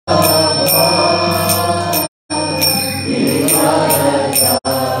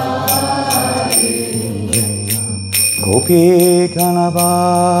Gopijana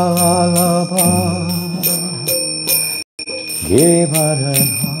Vallabha Giridhari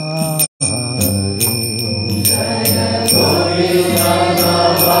Jaya Gopijana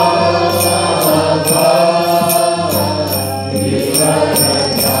Vallabha Giridhari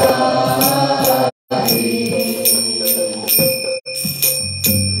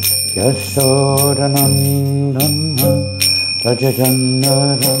Yashodanandana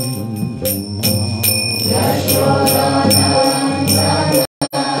Rajajanarandana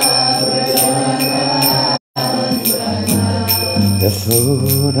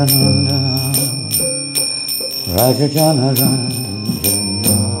Yashodanandana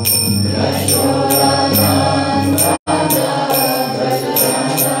Rajajanarandana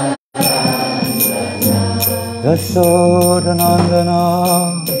Yashodanandana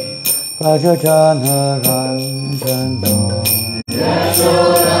Rajajanarandana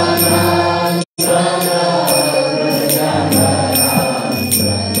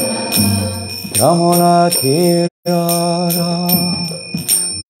Yamuna Tirara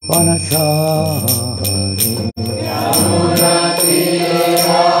Vanachari Yamuna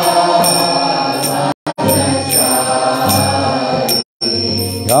Tirara Vanachari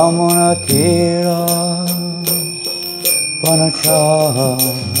Yamuna Tirara Vanachari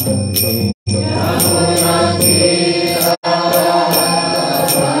Yamuna Tirara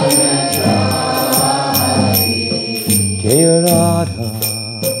Vanachari Jaya Radha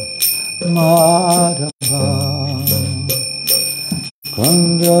Madhava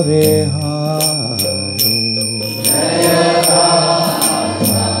Kunja Vihari Jaya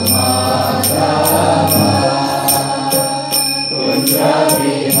Radha Madhava Kunja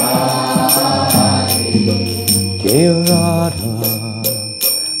Vihari Jaya Radha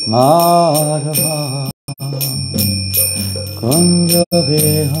Madhava Kunja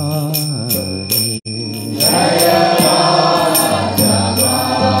Vihari Jaya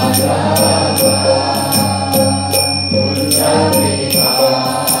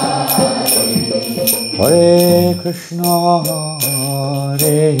Hare Krishna,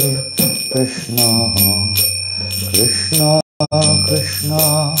 Hare Krishna, Krishna Krishna,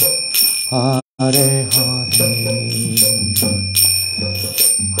 Hare Hare,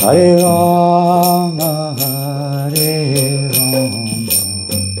 Hare Rama, Hare Rama,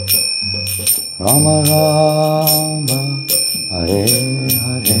 Rama Rama, Hare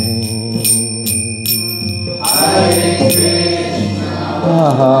Hare,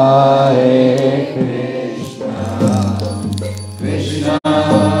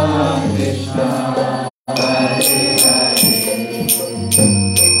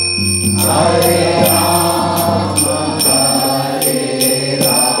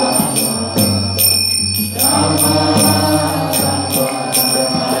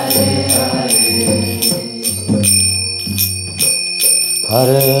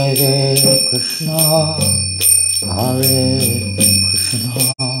 Hare Krishna, Hare Krishna,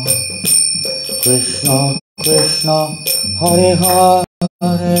 Krishna Krishna, Hare Hare,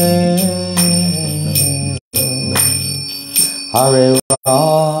 Hare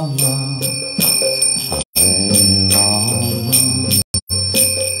Rama, Hare Rama,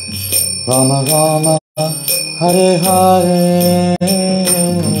 Rama Rama, Hare Hare,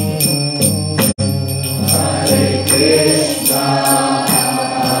 Hare Krishna,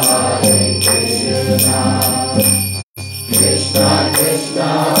 Hare Krishna, Krishna Krishna,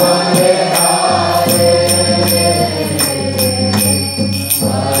 Hare Hare,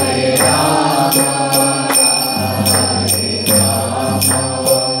 Hare Rama, Hare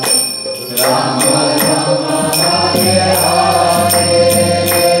Rama,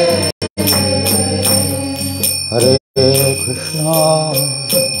 Rama Rama, Hare Hare, Hare Krishna,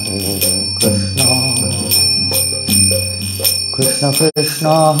 Hare Krishna, Krishna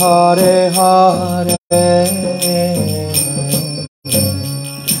Krishna, Hare Hare, Hare Rama, Hare Rama, Rama Rama, Hare Hare, Hare Krishna, Hare Krishna, Krishna Krishna,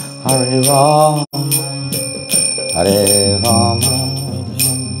 Hare Hare, Hare Rama, Hare Rama,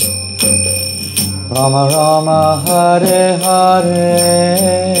 Rama Rama, Hare Hare,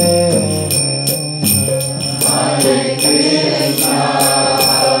 Hare Krishna,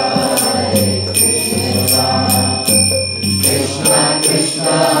 Hare Krishna, Krishna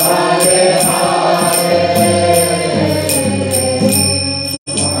Krishna, Hare Hare,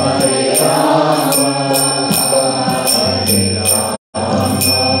 Hare Rama, Hare Rama,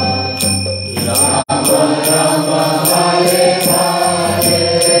 Rama Rama, Hare Hare,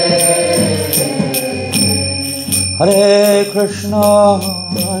 Hare Krishna,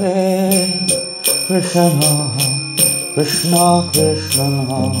 Hare Krishna, Krishna Krishna,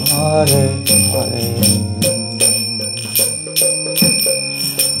 Hare Hare,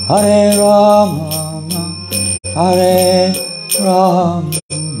 Hare Rama, Hare Rama,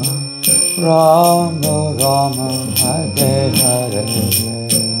 Rama Rama, Hare Hare.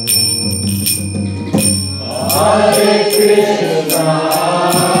 Hare Krishna,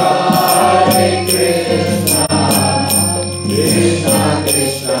 Krishna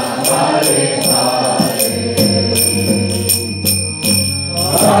Krishna, Hare Hare,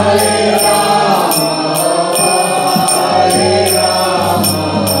 Hare Rama,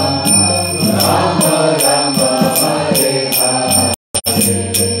 Rama Rama, Hare Hare.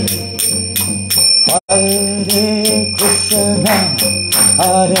 Hare Krishna,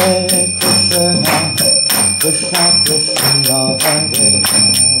 Hare Krishna, Krishna Krishna, Hare Hare,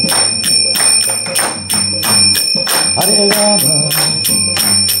 Hare Rama,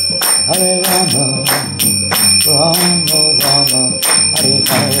 Hare Rama, Rama Rama, Hare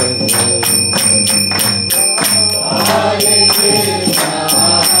Hare. Hare Krishna,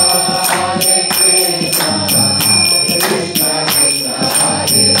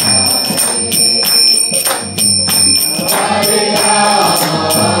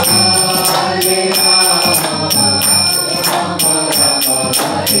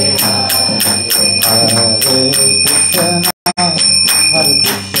 Krishna, Krishna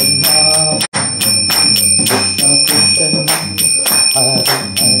Krishna, Hare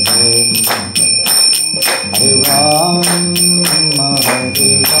Hare, Hare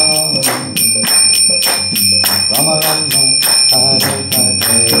Rama, Hare Rama, Rama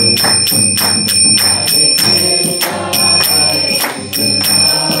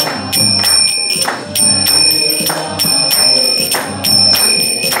Rama, Hare Hare.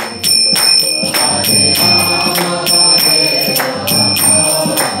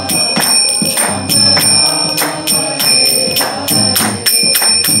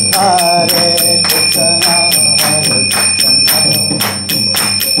 Hare Krishna, Hare Krishna, Krishna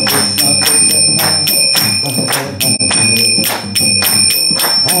Krishna, Hare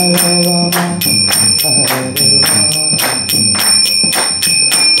Hare, Hare Rama, Hare Rama,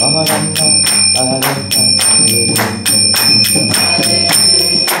 Rama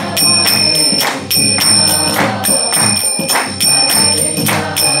Rama,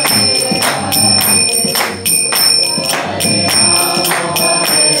 Hare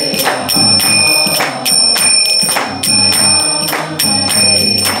Hare. Hare Krishna,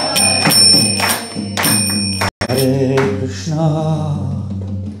 Hare Krishna, Hare Krishna,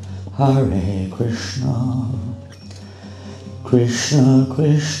 Hare Krishna, Krishna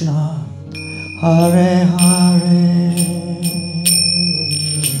Krishna, Hare Hare,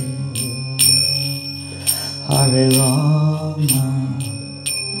 Hare Rama,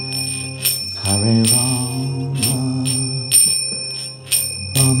 Hare Rama,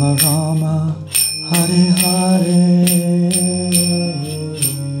 Rama Rama, Hare Hare.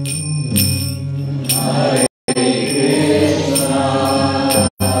 Hare Krishna,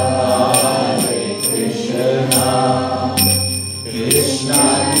 Hare Krishna, Krishna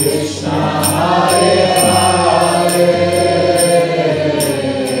Krishna, Hare Hare,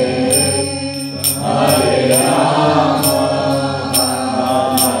 Hare Rama,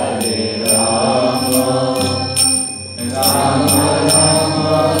 Hare Rama, Rama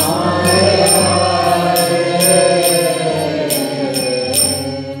Rama, Hare Hare.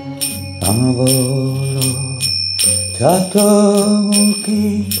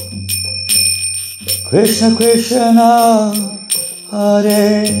 Chaturmukhi Krishna Krishna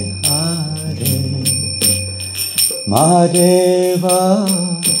Hare Hare Mahadeva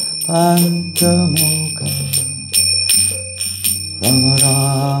Panchamukha Rama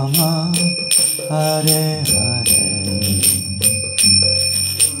Rama Hare Hare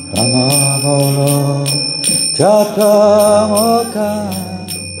Rama Bolo Chaturmukha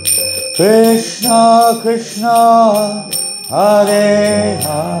Krishna Krishna Hare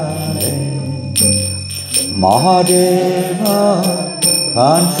Hare Mahadeva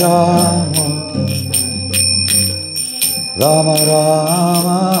Panchamukhi Rama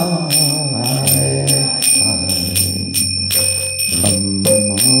Rama Hare Hare Rama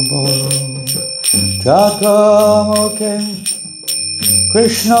Bolo Chaturmukhi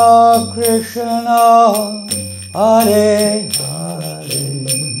Krishna Krishna Hare Hare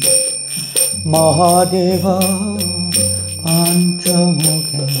Mahadeva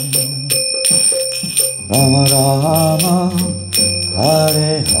Panchamukhi Rama Rama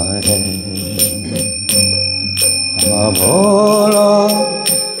Hare Hare Rama Bolo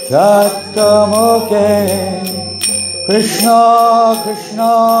Chaturmukhi Krishna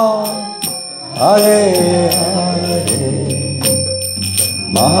Krishna Hare Hare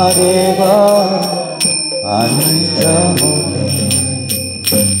Mahadeva Panchamukhi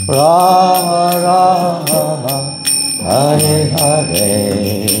Rama Rama Hare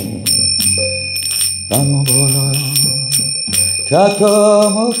Hare Rama Bolo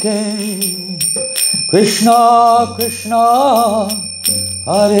Chaturmukhe Krishna Krishna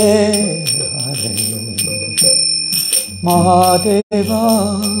Hare Hare Mahadeva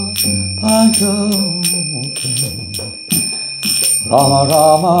Panchmukhe Rama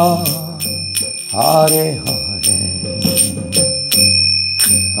Rama Hare Hare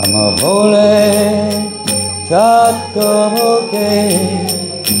Rama Bole Chaturmukhe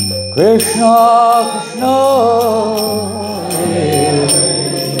Krishna Krishna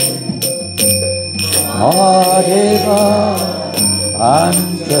Mahadeva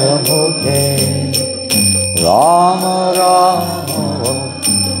Panchmukhe Rama Rama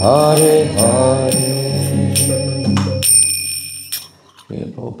Hare Hare.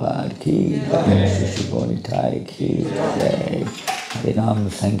 Prabhupada ki jai, Shri Bonitai ki jai, Harinam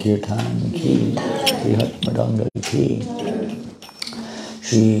Sankirtan ki, Shri Hatmadanga ki,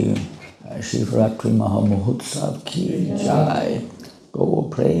 Shri Shivaratri Mahamahotsav ki jai, Go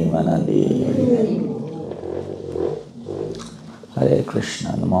Premanandi. Hare Krishna,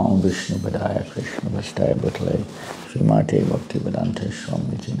 Namo Vishnu Padaya Krishna Vastaya Bhutale, Srimati Bhakti Vedanta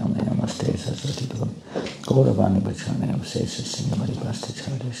Swamiti Namane Namaste Saraswati Devam, Gauravani Bachane Avsesa Singamari Pasta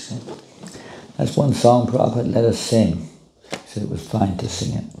Chadisha. That's one song Prabhupada let us sing. He said it was fine to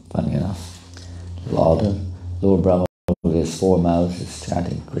sing it, funny enough. Lord Brahma with his 4 mouths is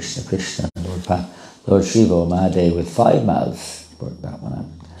chanting Krishna Krishna, Lord Shiva Mahadev with 5 mouths, work that one out,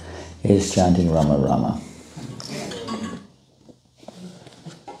 is chanting Rama Rama.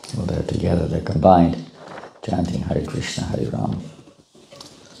 Well, they're together, they're combined, chanting Hare Krishna, Hare Rama.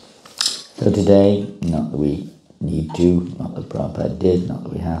 So today, not that we need to, not that Prabhupada did, not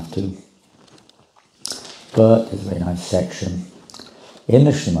that we have to, but there's a very nice section in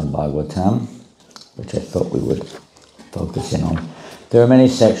the Srimad Bhagavatam, which I thought we would focus in on. There are many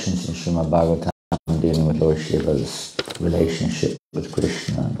sections in Srimad Bhagavatam dealing with Lord Shiva's relationship with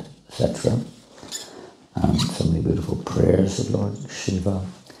Krishna, etc. So many beautiful prayers of Lord Shiva,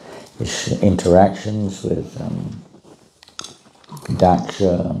 his interactions with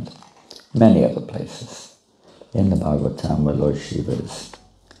Daksha, and many other places in the Bhagavatam where Lord Shiva is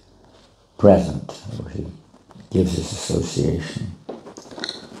present, or he gives his association.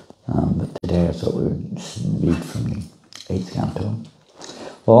 But today I thought we would read from the 8th canto.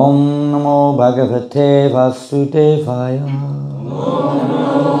 Om Namo Bhagavate Vasudevaya. Om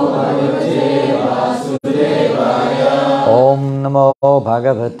Namo Bhagavate Vasudevaya. Om Namo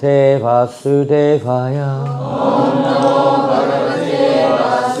Bhagavate Vasudevaya.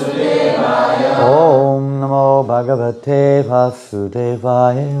 Om Namo Bhagavate Vasudevaya.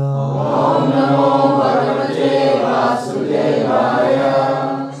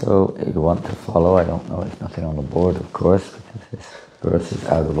 So if you want to follow, I don't know, there's nothing on the board, of course, because this verse is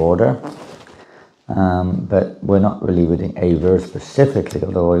out of order. But we're not really reading a verse specifically,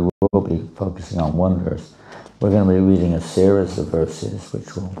 although we will be focusing on one verse. We're going to be reading a series of verses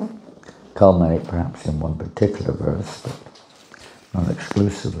which will culminate perhaps in one particular verse, but not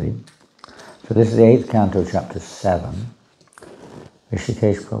exclusively. So this is the 8th canto, chapter 7.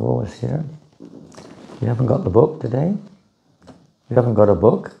 Rishikesh Prabhu is here. You haven't got the book today? You haven't got a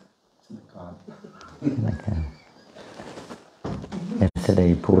book? Okay. Yesterday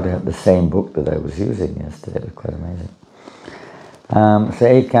he pulled out the same book that I was using yesterday. It was quite amazing. So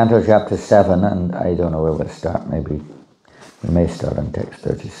 8th canto, chapter 7, and I don't know where we'll start. Maybe we may start on text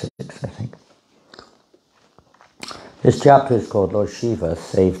 36, I think. This chapter is called Lord Shiva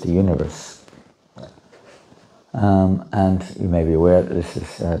Saved the Universe. And you may be aware that this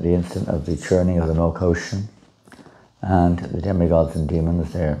is the instant of the churning of the milk ocean. And the demigods and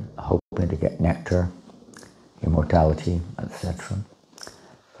demons, they're hoping to get nectar, immortality, etc.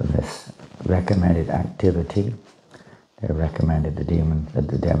 from this recommended activity. They're recommended, the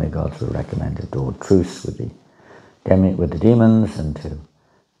demigods were recommended to hold truce with the demons and to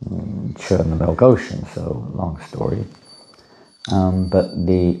churn the milk ocean. So, long story. But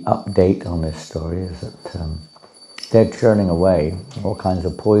the update on this story is that they're churning away, all kinds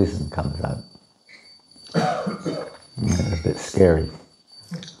of poison comes out. It's a bit scary.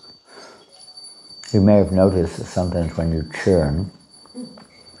 You may have noticed that sometimes when you churn,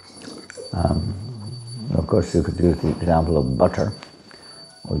 of course you could use the example of butter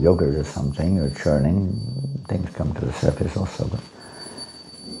or yogurt or something, or churning, things come to the surface also.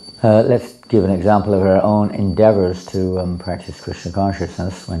 But let's give an example of our own endeavors to practice Krishna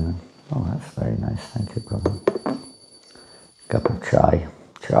consciousness when, oh, that's very nice, thank you, Prabhu. Cup of chai.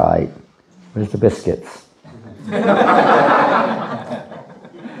 Where's the biscuits?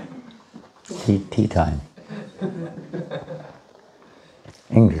 tea time.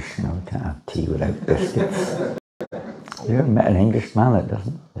 English, you know, can't have tea without biscuits. Have you ever met an Englishman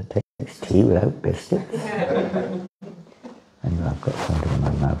that takes tea without biscuits? Anyway, I've got something in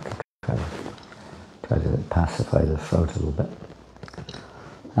my mouth to try to pacify the throat a little bit.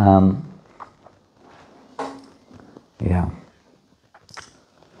 Yeah.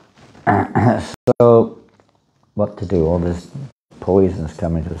 So, what to do? All this poison's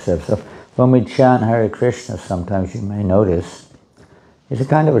coming to the surface. So, when we chant Hare Krishna, sometimes you may notice it's a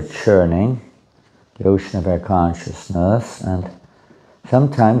kind of a churning, the ocean of our consciousness, and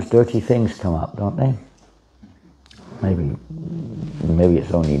sometimes dirty things come up, don't they? Maybe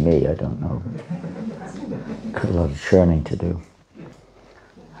it's only me, I don't know. Got a lot of churning to do.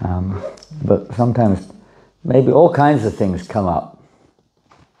 But sometimes, maybe all kinds of things come up.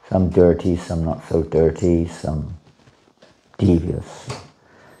 Some dirty, some not so dirty, some devious,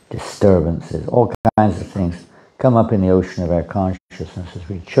 disturbances, all kinds of things come up in the ocean of our consciousness as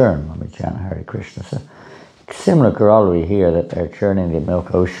we churn when we chant Hare Krishna. So, similar corollary here, that they're churning the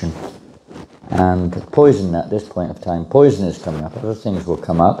milk ocean. And poison at this point of time, poison is coming up. Other things will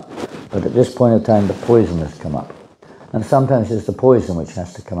come up, but at this point of time, the poison has come up. And sometimes it's the poison which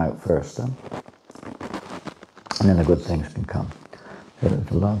has to come out first. And then the good things can come.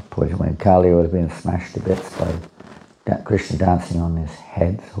 There's a lot of poison. When Kali was being smashed to bits by Krishna dancing on his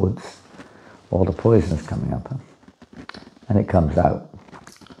heads, hoods, all the poison is coming up. And it comes out.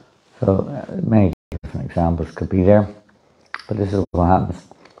 So many different examples could be there. But this is what happens.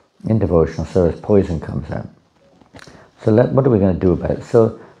 In devotional service, poison comes out. So what are we going to do about it?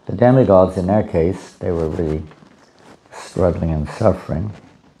 So the demigods, in their case, they were really struggling and suffering.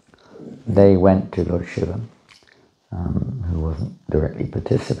 They went to Lord Shiva, who wasn't directly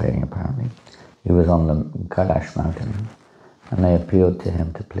participating apparently. He was on the Kailash mountain, and they appealed to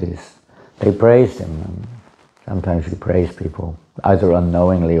him to please. They praised him, and sometimes you praise people, either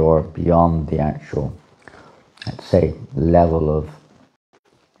unknowingly or beyond the actual, let's say, level of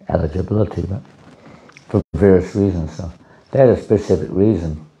eligibility, but for various reasons. So they had a specific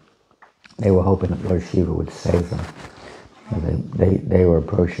reason. They were hoping that Lord Shiva would save them. They were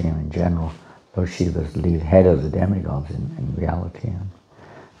approaching him in general. Lord Shiva is the head of the demigods in reality,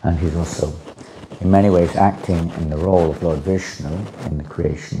 and he's also in many ways acting in the role of Lord Vishnu in the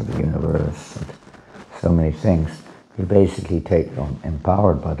creation of the universe and so many things. He basically takes on,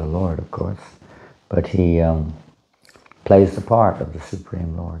 empowered by the Lord, of course, but he plays the part of the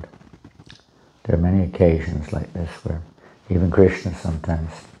Supreme Lord. There are many occasions like this where even Krishna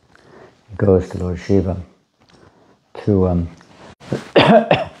sometimes goes to Lord Shiva to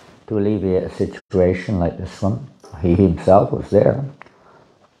alleviate a situation like this one. He himself was there.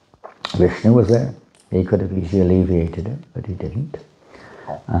 Vishnu was there. He could have easily alleviated it, but he didn't.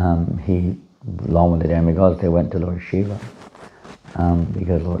 Along with the demigods, they went to Lord Shiva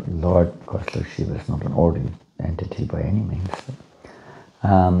because of course, Lord Shiva is not an ordinary entity by any means.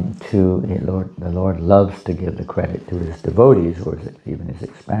 The Lord loves to give the credit to his devotees, or even his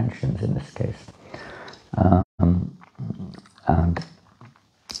expansions in this case, and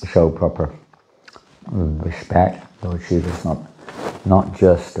show proper respect. Lord Shiva is not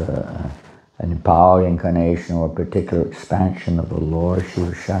just an empowered incarnation or a particular expansion of the Lord.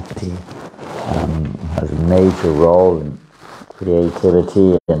 Shiva Shakti has a major role in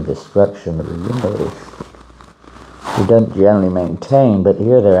creativity and destruction of the universe. We don't generally maintain, but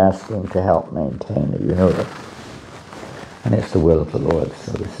here they're asking to help maintain the universe. And it's the will of the Lord,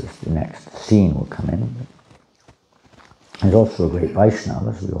 so this is the next scene will come in. There's also a great Vaishnava,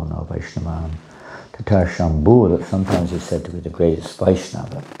 as we all know, Vaishnava Tatar Shambhu, that sometimes is said to be the greatest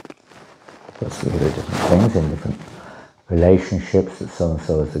Vaishnava. Because we hear different things in different relationships, that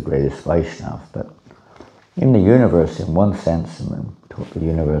so-and-so is the greatest Vaishnava. But in the universe, in one sense, and the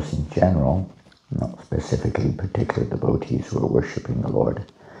universe in general, not specifically particular devotees who are worshipping the Lord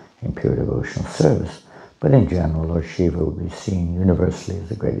in pure devotional service, but in general, Lord Shiva will be seen universally as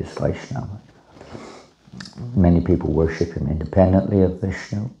the greatest Vaishnava. Many people worship him independently of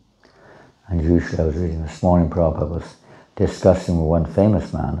Vishnu, and usually I was reading this morning, Prabhupada was discussing with one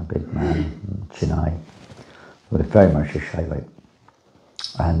famous man, a big man in Chennai, who was very much a Shaivite,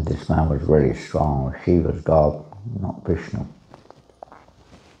 and this man was really strong. Shiva's God, not Vishnu.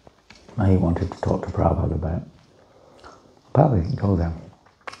 He wanted to talk to Prabhupada about it. Prabhupada can go there.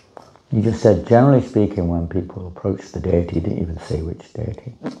 He just said, generally speaking, when people approach the deity, he didn't even say which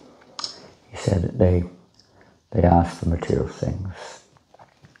deity. He said that they ask for material things,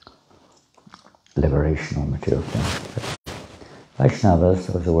 liberation or material things. But Vaishnavas,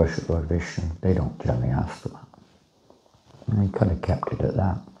 those who worship Lord Vishnu, they don't generally ask for that. And he kind of kept it at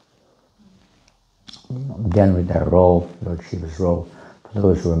that. Generally their role, Lord Shiva's role, for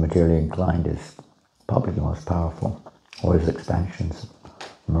those who are materially inclined, is probably the most powerful. Or his expansions,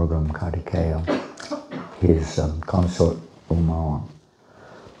 Murgam Kartikeya, his consort Uma,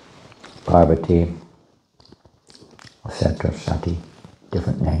 Parvati, etc., Sati,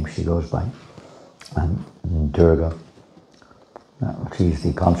 different names she goes by, and Durga, she's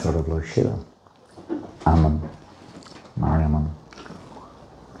the consort of Lord Shiva. Aman, Mariaman,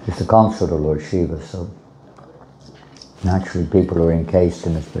 she's the consort of Lord Shiva, so naturally people who are encased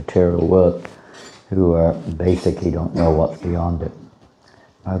in this material world, who are basically don't know what's beyond it,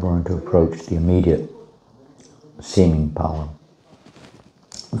 are going to approach the immediate seeming power,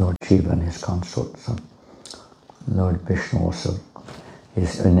 Lord Shiva and his consort. So Lord Vishnu also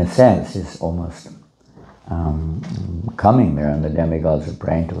is, in a sense, is almost coming there, and the demigods are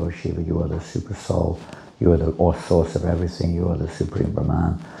praying to Lord Shiva, you are the super soul, you are the source of everything, you are the supreme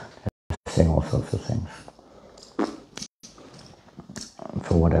Brahman. They're saying all sorts of things.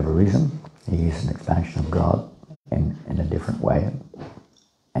 For whatever reason, he is an expansion of God in a different way,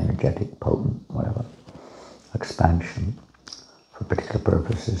 energetic, potent, whatever, expansion for particular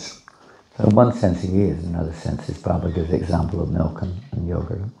purposes. So in one sense he is, in another sense he's probably gives the example of milk and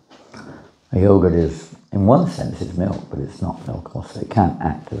yogurt. A yogurt is, in one sense, it's milk, but it's not milk also. It can't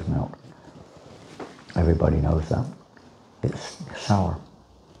act as milk. Everybody knows that. It's sour.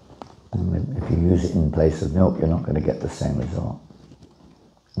 And if you use it in place of milk, you're not going to get the same result.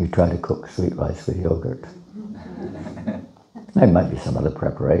 You try to cook sweet rice with yogurt. There might be some other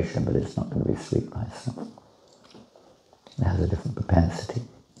preparation, but it's not going to be sweet rice. It has a different propensity.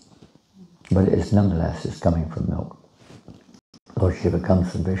 But it is nonetheless, it's coming from milk. Lord Shiva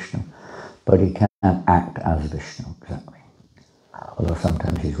comes from Vishnu, but he can't act as Vishnu, exactly. Although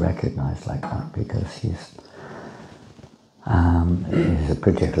sometimes he's recognized like that because he's a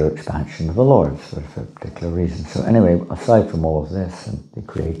particular expansion of the Lord for a particular reason. So anyway, aside from all of this and the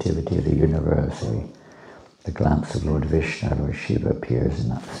creativity of the universe, the glance of Lord Vishnu, Lord Shiva appears in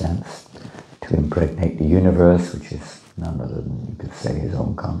that sense to impregnate the universe, which is none other than, you could say, his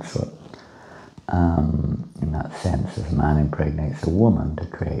own consort. In that sense, as a man impregnates a woman to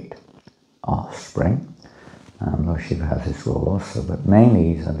create offspring, Lord Shiva has this role also, but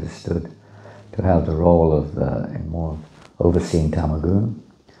mainly he's understood to have the role of more overseeing Tamagun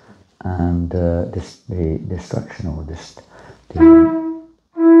and the destruction, or the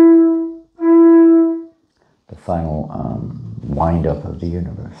final wind-up of the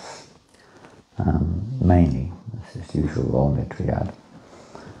universe. Mainly, that's his usual role in the triad.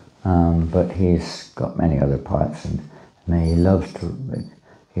 But he's got many other parts, and he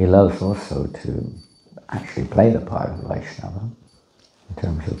loves also to actually play the part of Vaishnava in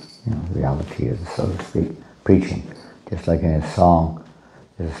terms of reality, so to speak, preaching. Just like in his song,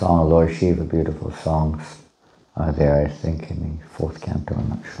 there's a song of Lord Shiva, beautiful songs are there, I think, in the fourth canto, I'm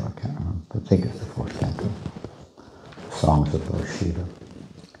not sure, I can't remember, but I think it's the fourth canto, songs of Lord Shiva.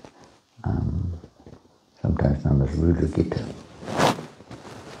 Sometimes known as Rudra Gita.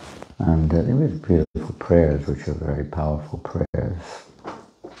 And there were beautiful prayers, which are very powerful prayers.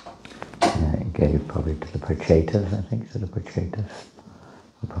 It gave probably to the Prachetas, I think, to the Prachetas,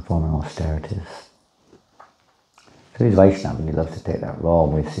 for performing austerities. So he's Vaishnava, and he loves to take that role.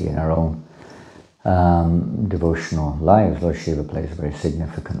 We see in our own devotional lives, Lord Shiva plays a very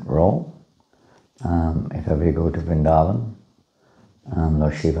significant role. If ever you go to Vrindavan,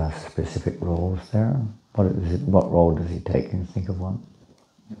 Lord Shiva has specific roles there. What role does he take? Can you think of one?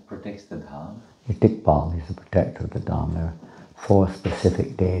 He protects the Dham. He's Dikpal, he's the protector of the Dham. There are 4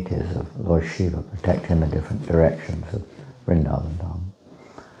 specific deities of Lord Shiva protecting the different directions of Vrindavan Dham.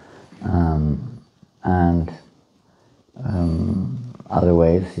 And other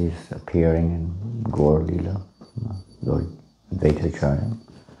ways he's appearing in Gaur Lila, Lord Vaitacharya.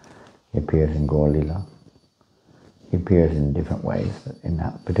 He appears in Gaur Lila. He appears in different ways, but in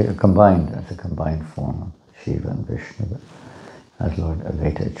that particular as a combined form of Shiva and Vishnu, but as Lord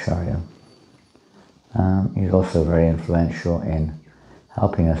Vaitacharya. He's also very influential in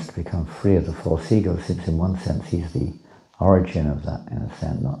helping us to become free of the false ego, since in one sense he's the origin of that, in a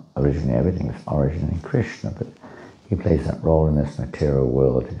sense, not originally everything is origin in Krishna, but he plays that role in this material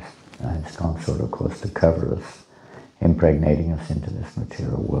world. His consort, of course, to cover us, impregnating us into this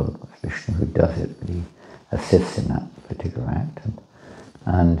material world. It's Vishnu who does it, but he assists in that particular act,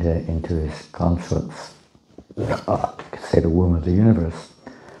 and into his consorts, you could say the womb of the universe,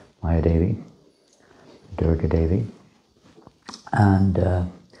 Maya Devi, Durga Devi, and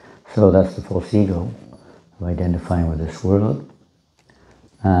so that's the false ego of identifying with this world.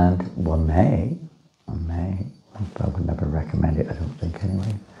 And one may, I would never recommend it, I don't think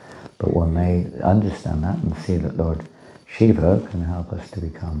anyway, But one may understand that and see that Lord Shiva can help us to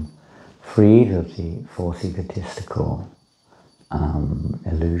become freed of the false egotistical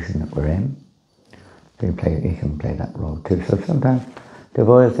illusion that we're in. He can play that role too. So sometimes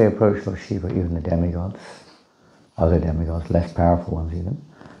devotees, they approach Lord Shiva, even the demigods, other demigods, less powerful ones even,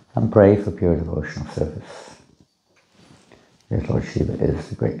 and pray for pure devotional service. Yes, Lord Shiva is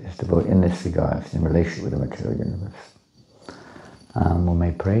the greatest devotee in this regard, in relationship with the material universe. One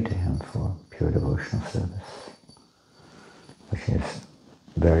may pray to him for pure devotional service, which is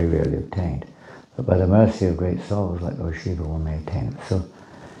very rarely obtained. But by the mercy of great souls like Lord Shiva, one may attain it. So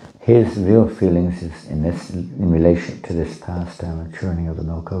his real feelings is in relation to this pastime of churning of the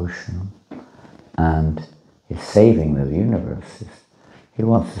milk ocean and his saving of the universe. He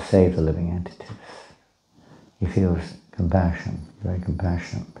wants to save the living entities. He feels compassion, very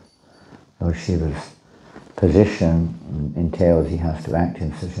compassionate. Lord Shiva's position entails he has to act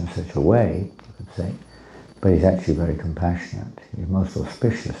in such and such a way, you could say, but he's actually very compassionate. He's most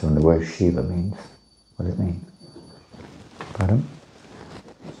auspicious, and the word Shiva means, what does it mean? Pardon?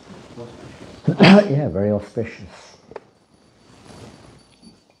 Yeah, very auspicious.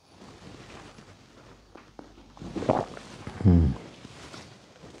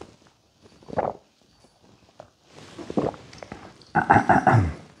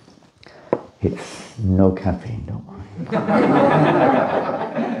 It's no caffeine, don't worry.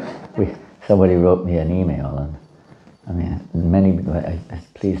 Somebody wrote me an email, and I mean,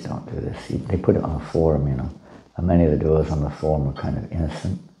 please don't do this. They put it on a forum, you know, and many of the doers on the forum were kind of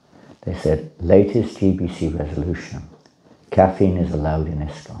innocent. They said, latest GBC resolution, caffeine is allowed in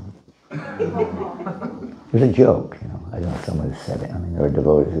ISKCON. It was a joke, you know. I don't know if someone said it. I mean, there are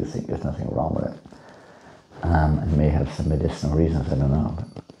devotees who think there's nothing wrong with it. And may have some medicinal reasons, I don't know. But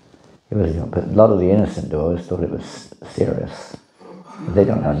it was a joke. But a lot of the innocent devotees thought it was serious. But they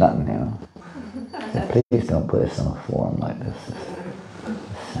don't know nothing, you know. So please don't put us on a forum like this.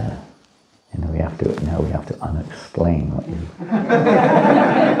 You know, we have to unexplain what you've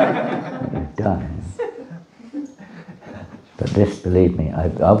done. But this, believe me, I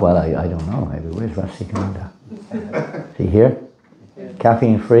don't know. Maybe where's Rasikananda? Is he here?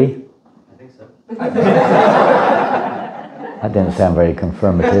 Caffeine free? I think so. That didn't sound very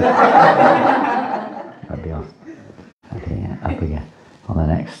confirmative. I'd be up again on the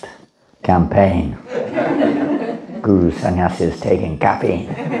next campaign. Guru sannyasis taking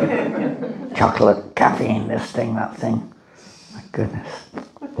caffeine. Chocolate, caffeine, this thing, that thing. My goodness,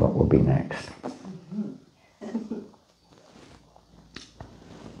 what will be next?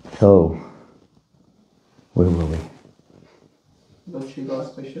 So, where were we? Lord Shiva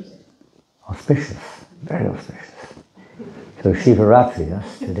auspicious? Auspicious, very auspicious. So Shivaratri,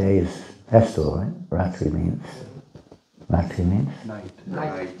 yes, today is festival, right? Ratri means Night.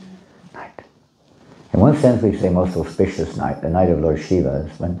 In one sense we say most auspicious night, the night of Lord Shiva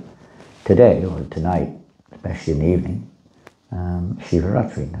is when today or tonight, especially in the evening,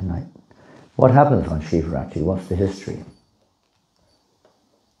 Shivaratri, the night. What happens on Shivaratri? What's the history?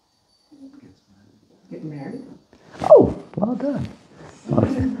 Get married? Oh, well done. Well,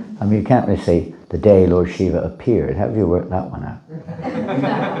 I mean, you can't really say the day Lord Shiva appeared. How have you worked that one out?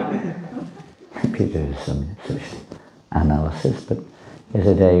 Maybe there's some such analysis, but there's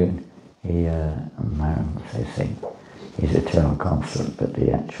a day when he's eternal consort, but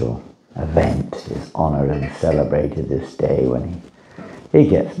the actual event is honoured and celebrated this day when he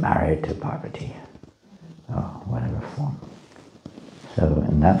gets married to Parvati, or whatever form. So,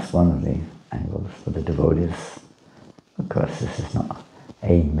 and that's one of the angles for the devotees. Of course, this is not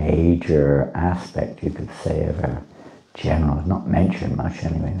a major aspect, you could say, of our general, not mentioned much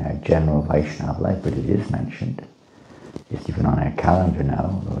anyway, in our general Vaishnava life, but it is mentioned. It's even on our calendar now,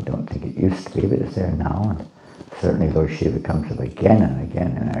 although I don't think it used to be, but it's there now. And certainly Lord Shiva comes up again and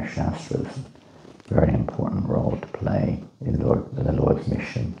again in our Shastras. Very important role to play in the Lord's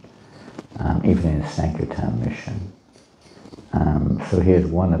mission, even in his Sankirtan mission. So here's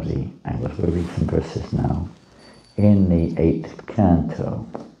one of the angles. We'll read some verses now. In the 8th canto,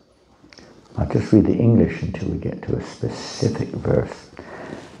 I'll just read the English until we get to a specific verse.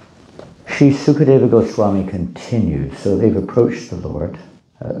 Sri Sukadeva Goswami continues. So they've approached the Lord,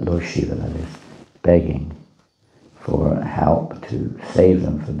 Lord Shiva that is, begging for help to save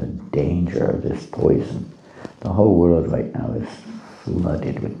them from the danger of this poison. The whole world right now is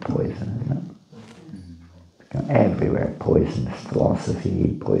flooded with poison, isn't it? Everywhere, poisonous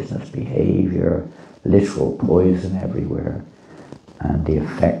philosophy, poisonous behavior, literal poison everywhere, and the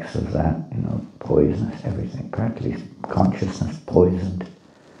effects of that, poisonous everything, practically consciousness poisoned,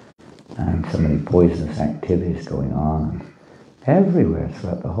 and so many poisonous activities going on. everywhere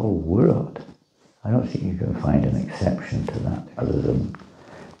throughout the whole world. I don't think you can find an exception to that other than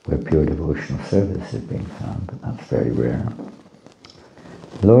where pure devotional service is being found, but that's very rare.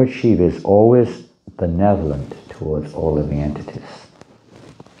 Lord Shiva is always benevolent towards all living entities.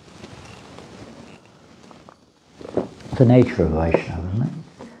 It's the nature of Vaishnava, isn't it?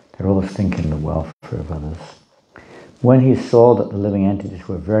 They're always thinking the welfare of others. When he saw that the living entities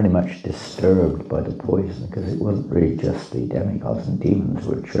were very much disturbed by the poison, because it wasn't really just the demigods and demons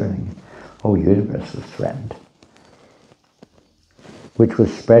who were churning, the whole universe was threatened, which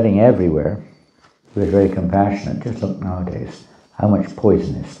was spreading everywhere, he was very compassionate. Just look nowadays, how much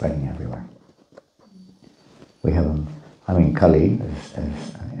poison is spreading everywhere. We have, Kali has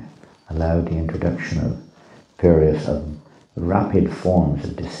allowed the introduction of various rapid forms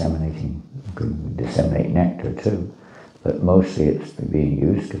of disseminating, could disseminate nectar too, but mostly it's being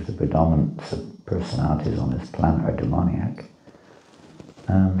used because the predominance of personalities on this planet are demoniac.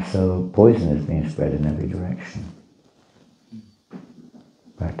 So poison is being spread in every direction,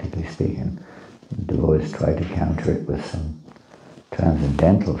 practically speaking. Devotees try to counter it with some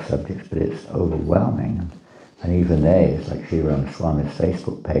transcendental subjects, but it's overwhelming. And even they, it's like Sri Ramaswami's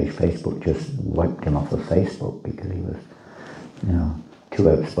Facebook page, Facebook just wiped him off of Facebook because he was, too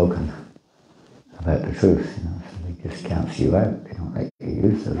outspoken about the truth, so they just counts you out, they don't let you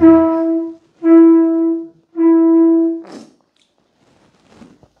use those words.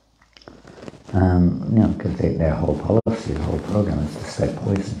 Because their whole policy, the whole program is to spread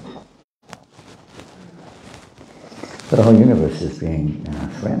poison. But the whole universe is being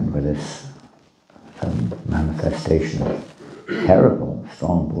threatened with this manifestation of terrible,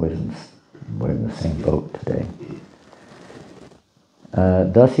 strong poisons. We're in the same boat today.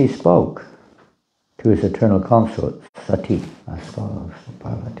 Thus he spoke to his eternal consort, Sati, as follows,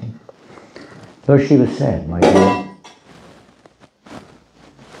 Parvati. Lord Shiva said, my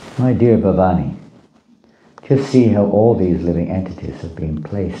dear Bhavani, just see how all these living entities have been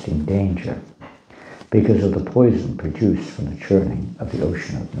placed in danger because of the poison produced from the churning of the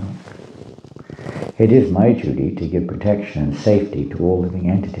ocean of milk. It is my duty to give protection and safety to all living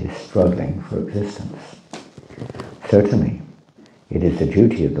entities struggling for existence. Certainly, it is the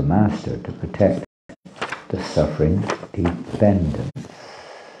duty of the Master to protect the suffering dependents.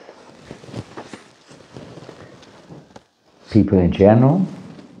 People in general,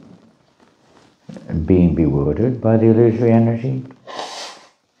 being bewildered by the illusory energy.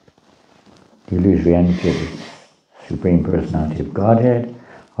 The illusory energy of the Supreme Personality of Godhead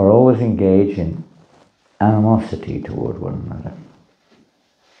are always engaged in animosity toward one another.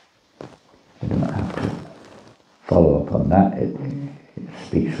 You do not have to follow up on that, it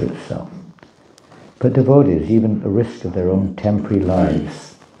speaks for itself. But devotees, even at the risk of their own temporary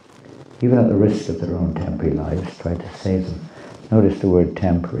lives, try to save them. Notice the word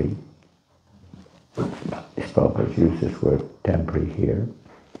temporary. These Prabhupada use this word temporary here,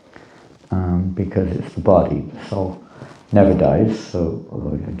 because it's the body. The soul never dies, so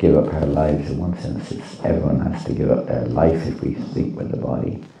although we give up our lives in one sense, everyone has to give up their life if we sleep with the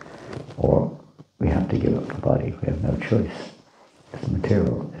body, or we have to give up the body. We have no choice. It's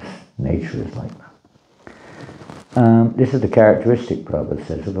material. Nature is like that. This is the characteristic, Prabhupada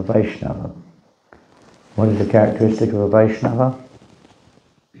says, of a Vaishnava. What is the characteristic of a Vaishnava?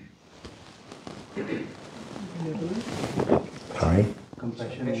 Sorry?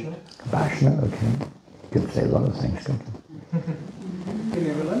 Compassionate. Compassionate, okay. You could say a lot of things, couldn't you?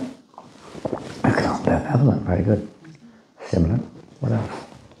 Benevolent. Benevolent, very good. Similar. What else?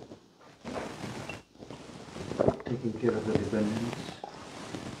 Taking care of the dependents.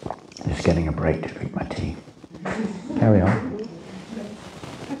 Just getting a break to drink my tea. Carry on.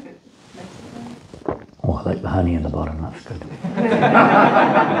 Oh, I like the honey in the bottom, that's good.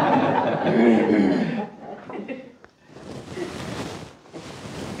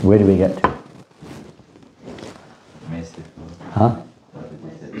 Where do we get to? Merciful. Huh?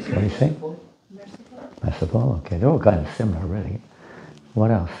 What do you say? Merciful, okay. They're all kind of similar, really. What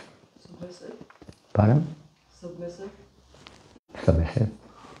else? Submissive. Pardon? Submissive. Submissive.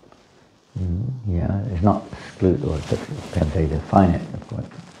 Yeah, it's not exclusive, or it depends how you define it, of course.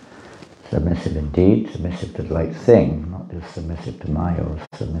 Submissive indeed, submissive to the right thing, not just submissive to Maya or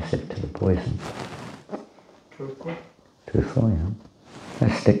submissive to the poison. Truthful. Truthful, yeah.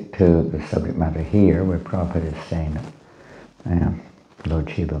 Let's stick to the subject matter here, where Prabhupada is saying that Lord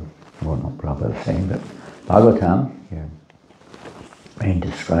Shiva, well, not Prabhupada is saying, but Bhagavatam, here, being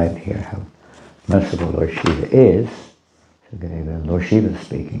described here how merciful Lord Shiva is. So Lord Shiva is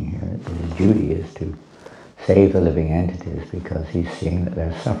speaking here. His duty is to save the living entities because he's seeing that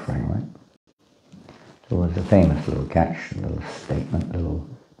they're suffering, right? There was a famous little catch, a little statement, little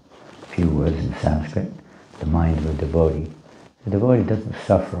few words in Sanskrit, the mind of a devotee. The devotee doesn't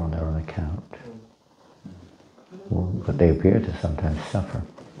suffer on their own account, but they appear to sometimes suffer.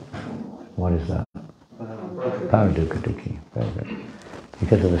 What is that? Paradukkha. Very good.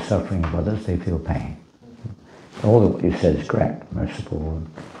 Because of the suffering of others, they feel pain. All of what you said is correct. Merciful,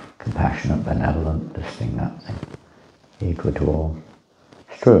 compassionate, benevolent, this thing, that thing. Equal to all.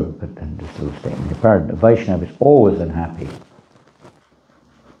 It's true, but then this little statement. The Vaishnava is always unhappy.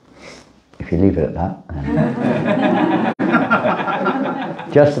 If you leave it at that, then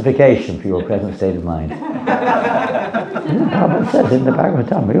justification for your present state of mind. The Bible says in the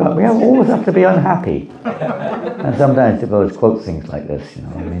Bhagavatam, we always have to be unhappy. And sometimes devotees quote things like this, you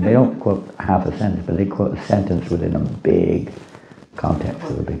know. I mean, they don't quote half a sentence, but they quote a sentence within a big context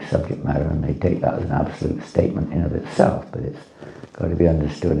of a big subject matter, and they take that as an absolute statement in of itself, but it's got to be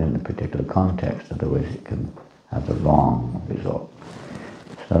understood in a particular context, otherwise it can have the wrong result.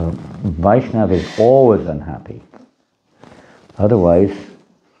 So Vaishnava is always unhappy. Otherwise,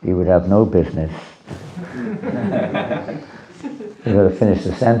 he would have no business. You've got to finish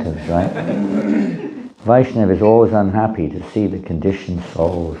the sentence, right? Vaishnava is always unhappy to see the conditioned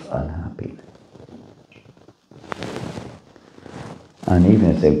souls unhappy. And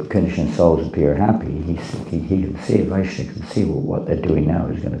even if the conditioned souls appear happy, he can see, Vaishnava can see, well, what they're doing now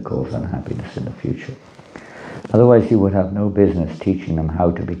is going to cause unhappiness in the future. Otherwise, he would have no business teaching them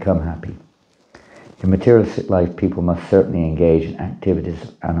how to become happy. In materialistic life, people must certainly engage in activities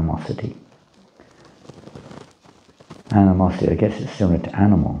of animosity. Animosity, I guess it's similar to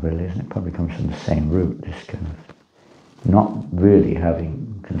animal, really, isn't it? Probably comes from the same root, this kind of not really having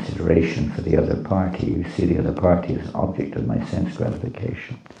consideration for the other party. You see the other party as an object of my sense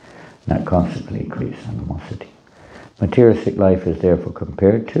gratification. And that consequently creates animosity. Materialistic life is therefore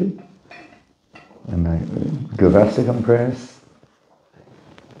compared to, in the Gurvastikam prayers,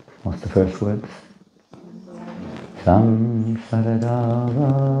 what's the first words?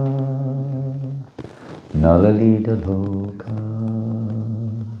 Samsaradava Nalalita Loka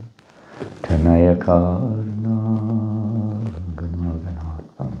Tanayakarna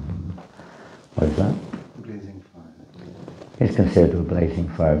Ganaganatam. What is that? Blazing fire. He's considered a blazing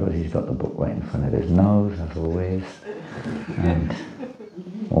fire because he's got the book right in front of his nose, as always, and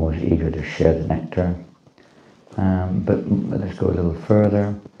always eager to share the nectar. But let's go a little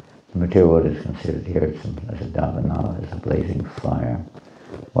further. The material world is considered here as a davana, as a blazing fire.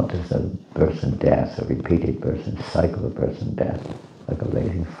 What does the birth and death, a repeated birth and cycle of birth and death, like a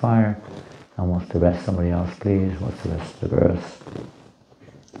blazing fire? And what's the rest? Somebody else, please. What's the rest of the verse?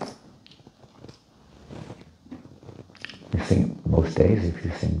 You sing most days if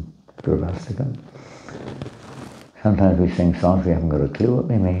you sing Gurvastikam. Sometimes we sing songs we haven't got a clue what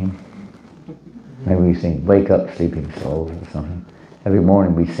they mean. Maybe we sing Wake Up Sleeping Souls or something. Every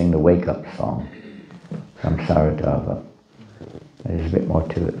morning we sing the Wake Up song, Samsaradava. There's a bit more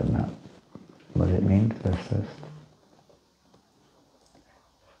to it than that. What does it mean, first?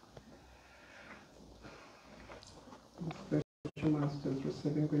 Spiritual masters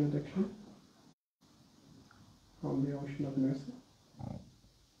receiving benediction from the ocean of mercy.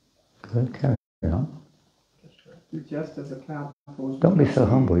 Good, carry on. Just as a cloud falls. Don't be so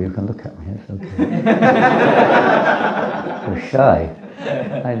humble, you can look at me, it's okay. You're shy.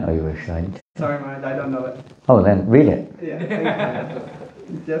 I know you were shy. Sorry, mind, I don't know it. Oh, then read it. Yeah, thank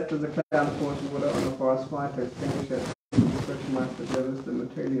you. Just as a cloud pours water on a forest fire to extinguish it, the spiritual master delivers the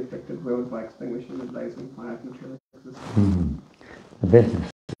materially affected world by extinguishing the blazing fire of material existence. The business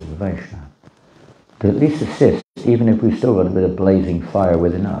of the Vaishnava. To at least assist, even if we've still got a bit of blazing fire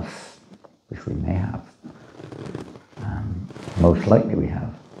within us, which we may have. Most likely we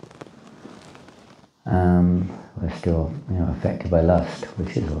have. We're still, affected by lust,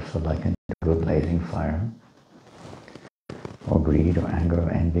 which is also likened to a blazing fire, or greed, or anger, or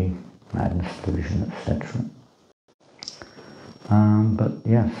envy, madness, delusion, etc. But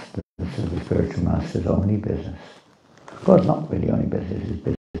yes, this is the spiritual master's only business. God, not really only business. His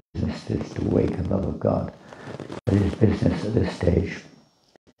business is to awaken love of God. But his business at this stage,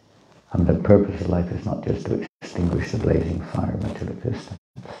 and the purpose of life is not just to extinguish the blazing fire of material existence.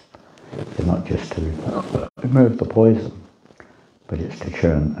 It's not just to remove the poison, but it's to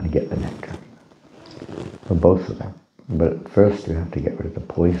churn and get the nectar. For both of them. But first you have to get rid of the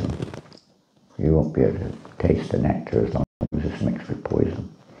poison. You won't be able to taste the nectar as long as it's mixed with poison.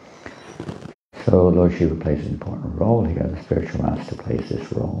 So Lord Shiva plays an important role here. The spiritual master plays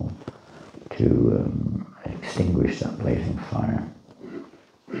this role to extinguish that blazing fire.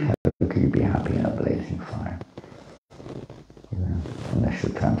 How could you be happy in a blazing fire? Unless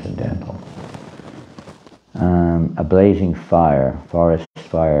you're transcendental. a blazing fire, forest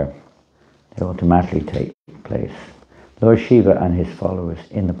fire, they automatically take place. Lord Shiva and his followers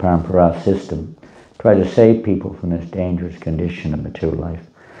in the Parampara system try to save people from this dangerous condition of material life.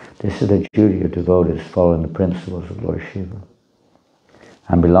 This is the duty of devotees following the principles of Lord Shiva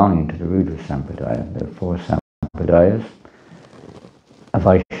and belonging to the Rudra Sampradaya. There are 4 Sampradayas, a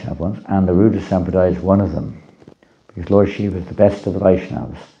Vaishnava ones, and the Rudra Sampradaya is one of them, because Lord Shiva is the best of the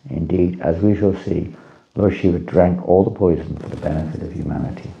Vaishnavas. Indeed, as we shall see, Lord Shiva drank all the poison for the benefit of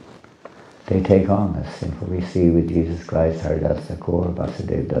humanity. They take on this sinful. We see with Jesus Christ, Haridas Thakur,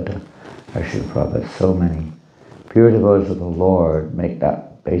 Vasudev Datta, Harshil Prabhupada, so many pure devotees of the Lord make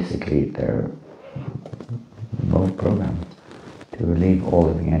that basically their mode program to relieve all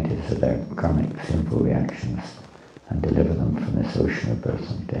living entities of their karmic sinful reactions and deliver them from this ocean of birth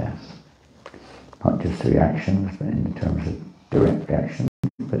and death. Not just the reactions, but in terms of direct reactions,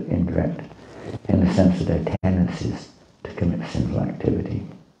 but indirect, in the sense of their tendencies to commit sinful activity.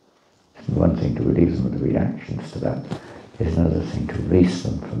 It's one thing to relieve them of the reactions to that. It's another thing to release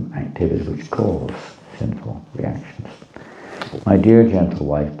them from activities which cause sinful reactions. My dear gentle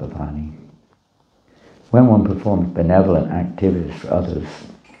wife Bhavani, when one performs benevolent activities for others,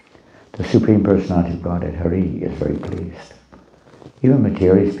 the Supreme Personality of Godhead, Hari, is very pleased. Even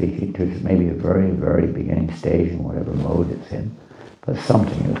materially speaking, to maybe a very, very beginning stage in whatever mode it's in, but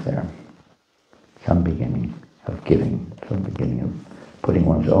something is there. Some beginning of giving, some beginning of putting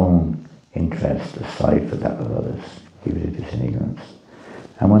one's own interest aside for that of others, even if it's in ignorance.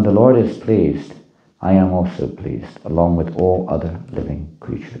 And when the Lord is pleased, I am also pleased, along with all other living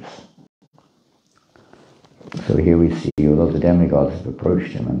creatures. So here we see, although the demigods have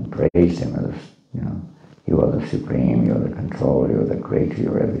approached him and praised him as, you are the supreme, you are the controller, you are the creator,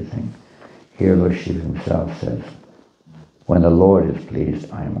 you are everything. Here Lord Shiva himself says, when the Lord is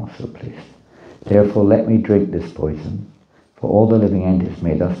pleased, I am also pleased. Therefore let me drink this poison, for all the living entities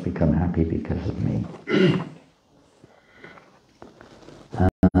may thus become happy because of me.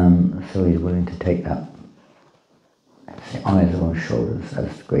 So he's willing to take that on his own shoulders,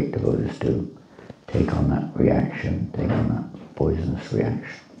 as great devotees do. Take on that reaction, take on that poisonous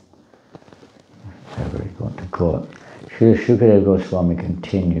reaction. Whatever you want to call it. Srila Shukadeva Goswami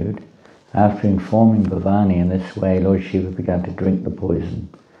continued, after informing Bhavani in this way, Lord Shiva began to drink the poison.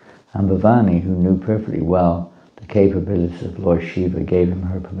 And Bhavani, who knew perfectly well the capabilities of Lord Shiva, gave him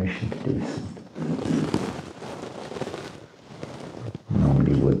her permission to do so.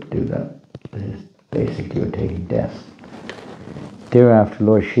 Nobody would do that. Basically, you're taking death. Thereafter,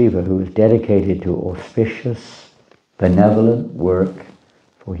 Lord Shiva, who was dedicated to auspicious, benevolent work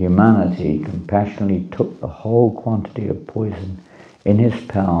for humanity, compassionately took the whole quantity of poison in his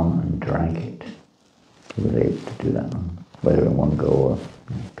palm and drank it. He was able to do that, whether in one go or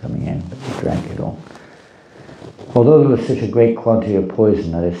coming in, but he drank it all. Although there was such a great quantity of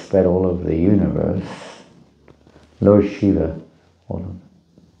poison that it spread all over the universe, Lord Shiva,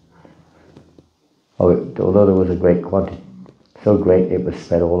 although there was a great quantity, so great it was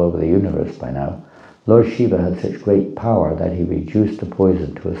spread all over the universe by now, Lord Shiva had such great power that he reduced the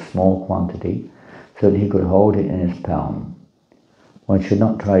poison to a small quantity so that he could hold it in his palm. One should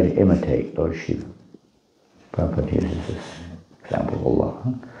not try to imitate Lord Shiva. Prabhupada uses this example a lot.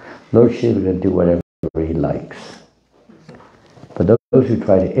 Lord Shiva can do whatever he likes. But those who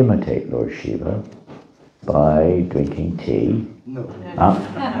try to imitate Lord Shiva by drinking tea,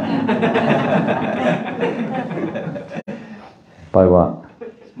 by what?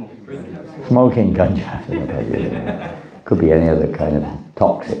 Smoking ganja. Could be any other kind of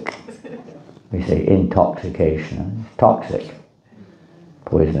toxic. We say intoxication. It's toxic.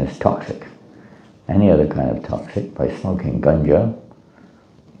 Poison is toxic. Any other kind of toxic, by smoking ganja,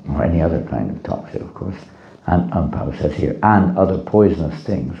 or any other kind of toxic, of course, and Prabhupada says here, and other poisonous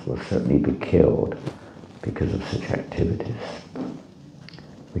things will certainly be killed because of such activities.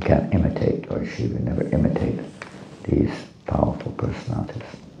 We can't imitate Lord Shiva, never imitate these powerful personalities.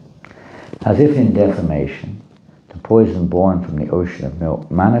 As if in defamation, the poison born from the ocean of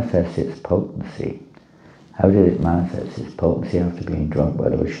milk manifests its potency. How did it manifest its potency after being drunk by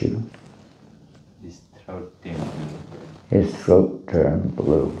Lord Shiva? His throat turned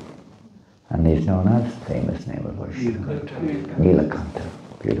blue. And he's known as the famous name of Lord Shiva. Nilakanta.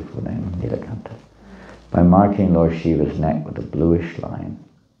 Beautiful name, Nilakanta. By marking Lord Shiva's neck with a bluish line.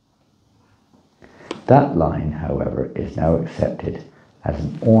 That line, however, is now accepted as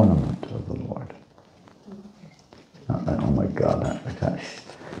an ornament of the Lord. Not that, oh my God, that's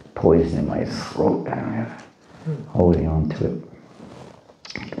poison in my throat down here. Holding on to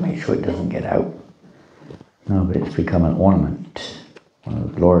it to make sure it doesn't get out. No, but it's become an ornament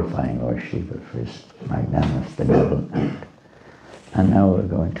glorifying Lord Shiva for his magnanimous, benevolent act. And now we're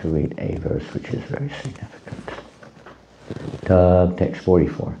going to read a verse which is very significant. Text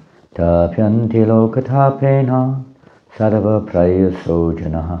 44. Tapyanti lokatapena sadava prayaso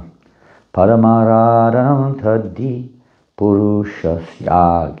janaha paramaradanam taddi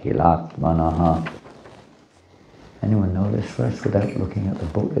purushasya gilatmanaha. Anyone know this verse without looking at the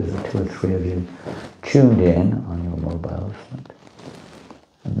book? There's 2 or 3 of you tuned in on your mobiles.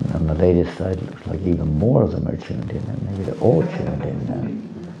 And on the latest side, it looks like even more of them are tuned in, and maybe they're all tuned in now.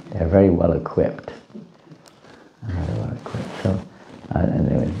 They're very well equipped. So,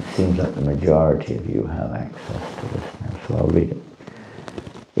 anyway, it seems like the majority of you have access to this now, so I'll read it.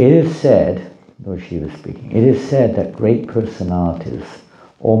 It is said, Lord Shiva speaking, it is said that great personalities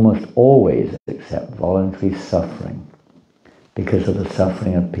almost always accept voluntary suffering because of the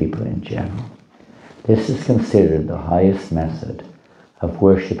suffering of people in general. This is considered the highest method of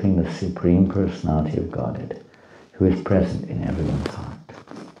worshipping the Supreme Personality of Godhead, who is present in everyone's heart.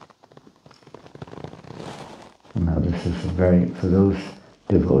 Now this is for those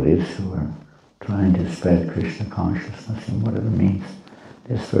devotees who are trying to spread Krishna consciousness and what it means,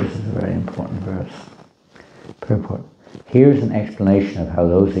 this verse is a very important verse. Purport. Here's an explanation of how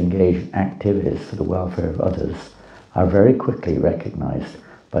those engaged in activities for the welfare of others are very quickly recognized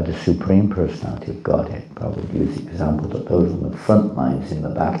by the Supreme Personality of Godhead. Probably use the example that those on the front lines in the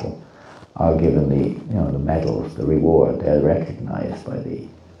battle are given the medals, the reward. They're recognized by the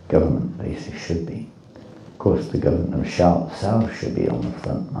government, at least they should be. Of course, the government themselves should be on the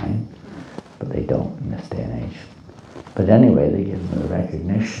front line, but they don't in this day and age. But anyway, they give them the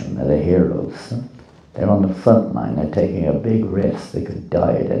recognition. They're the heroes. They're on the front line. They're taking a big risk. They could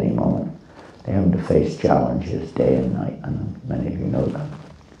die at any moment. They're having to face challenges day and night, and many of you know that.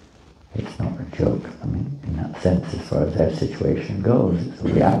 It's not a joke. I mean, in that sense, as far as their situation goes, it's a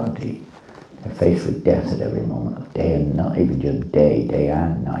reality. They're faced with death at every moment of day and night, even just day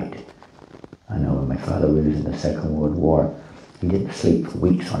and night. I know when my father was in the Second World War, he didn't sleep for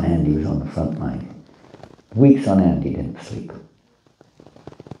weeks on end. He was on the front line. Weeks on end, he didn't sleep.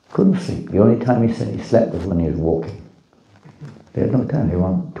 Couldn't sleep. The only time he said he slept was when he was walking. They had no time. They were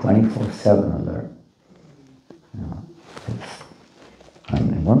on 24/7 alert. And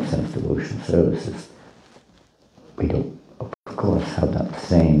in one sense, devotion services, we don't, of course, have that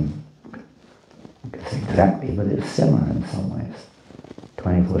same, exactly, but it's similar in some ways.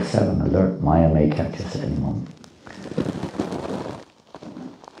 24/7 alert. Maya may catch us at any moment.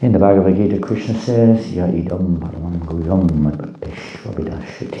 In the Bhagavad Gita, Krishna says, Ya idam paramam guyam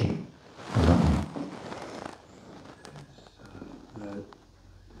madbhakteshvabhidashyati.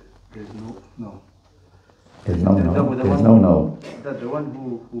 There's no. That the one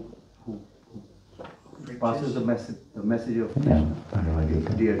who passes the message of Bhagavad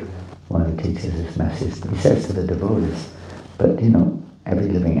Gita. dear to him. One who teaches this message, he says to the devotees, but every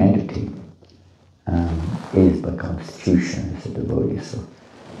living entity is by constitution is a devotee, so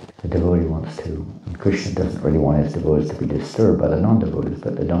the devotee wants to, and Krishna doesn't really want his devotees to be disturbed by the non-devotees,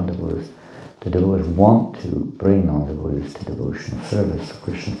 but the devotees want to bring non-devotees to devotional service for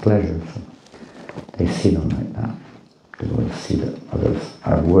Krishna's pleasure, so they see them like that. Devotees see that others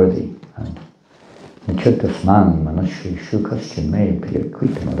are worthy, and Nichuttasman Manashri Shukaschin May appear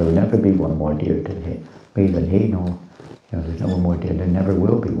Kritam, there will never be one more dear to me than he, there's no one more dear, there never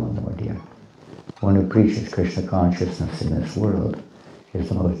will be one more dear. One who preaches Krishna consciousness in this world is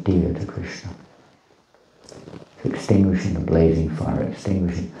the most dear to Krishna. It's extinguishing the blazing fire,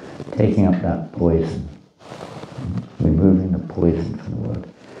 taking up that poison, removing the poison from the world.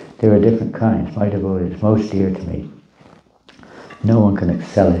 There are different kinds. My devotee is most dear to me. No one can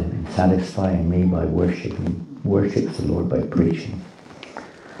excel him in satisfying me by worships the Lord by preaching.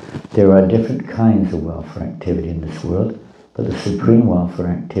 There are different kinds of welfare activity in this world, but the supreme welfare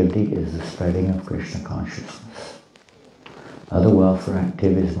activity is the spreading of Krishna consciousness. Other welfare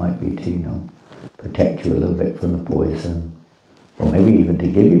activities might be to, protect you a little bit from the poison, or maybe even to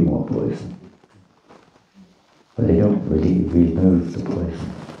give you more poison. But they don't really remove the poison.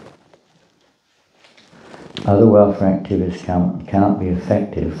 Other welfare activities cannot be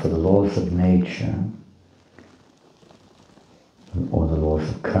effective for the laws of nature, or the laws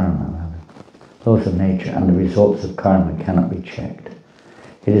of karma, rather. Laws of nature and the results of karma cannot be checked.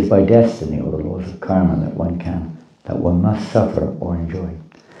 It is by destiny or the laws of karma that one must suffer or enjoy.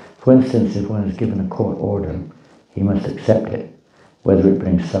 For instance, if one is given a court order, he must accept it, whether it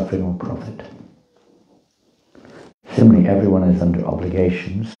brings suffering or profit. Similarly, everyone is under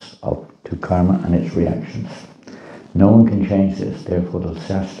obligations to karma and its reactions. No one can change this, therefore the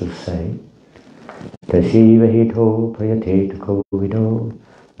Shastras say, Tashiva hito prayate kovido.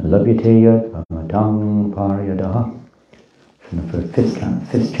 Labhyate yad pamatang paryadaha. In the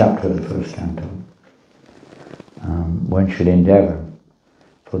fifth chapter of the first canto. One should endeavor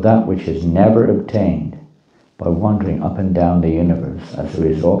for that which is never obtained by wandering up and down the universe as a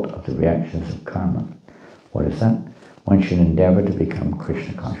result of the reactions of karma. What is that? One should endeavor to become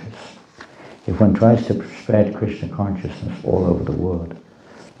Krishna conscious. If one tries to spread Krishna consciousness all over the world,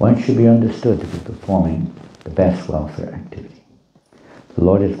 one should be understood to be performing the best welfare activity. The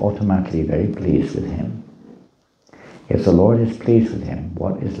Lord is automatically very pleased with him. If the Lord is pleased with him,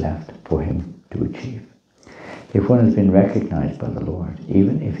 what is left for him to achieve? If one has been recognized by the Lord,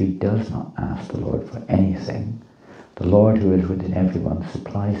 even if he does not ask the Lord for anything, the Lord who is within everyone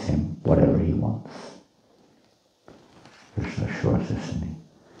supplies him whatever he wants. Krishna assures us in the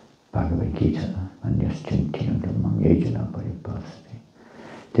Bhagavad Gita,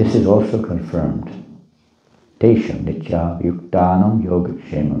 this is also confirmed. Tesham nitya yuktanam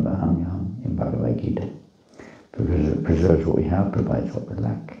yogakshemam vaham in Bhagavad Gita. Preserves what we have, provides what we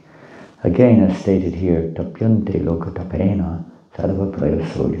lack. Again, as stated here, tapyante lokatapena sadhava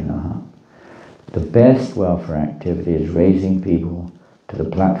prayasojanaha. The best welfare activity is raising people to the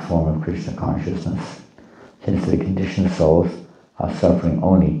platform of Krishna consciousness, since the conditioned souls are suffering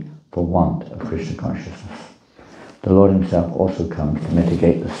only for want of Krishna consciousness. The Lord himself also comes to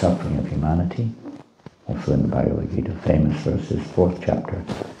mitigate the suffering of humanity. Also in the Bhagavad Gita, famous verses, 4th chapter,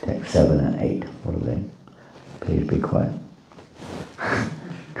 text 7 and 8. What are they? Please be quiet.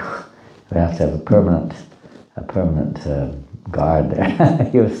 We have to have a permanent guard there.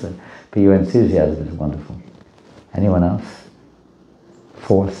 But your enthusiasm is wonderful. Anyone else?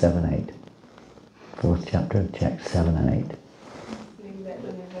 4, 7, 8. 4th chapter, text 7 and 8.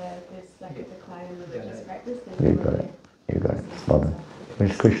 There's like a decline in religious practice. You got it. You got it. Well done.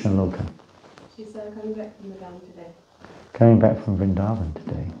 Where's Krishna Loka? She's coming back from Vrindavan today. Coming back from Vrindavan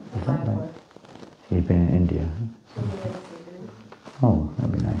today. Is that right? You've been in India. Oh,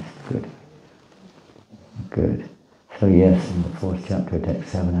 that'd be nice. Good. Good. So yes, in the 4th chapter,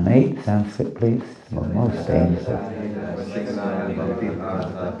 text 7 and 8, Sanskrit, please. Well, most famous.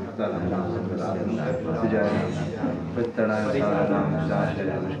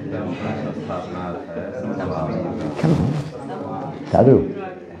 Come on. Sadhu.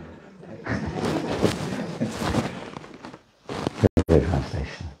 Good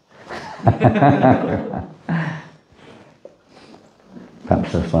translation.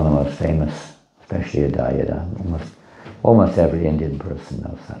 Perhaps that's one of the most famous, especially Adayada. Almost every Indian person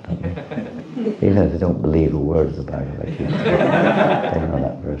knows that, don't they? Even if they don't believe a word of the Bhagavad Gita, they know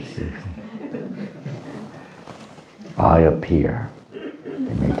that verse usually. I appear.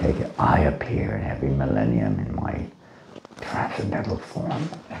 They may take it, I appear in every millennium in my transcendental form.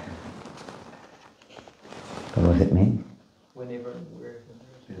 So what does it mean? Whenever we're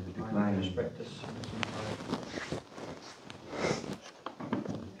in this practice.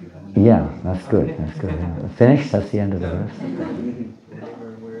 Yeah, that's good. That's good. Yeah. Finished? That's the end of the verse.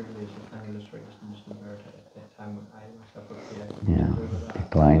 Yeah.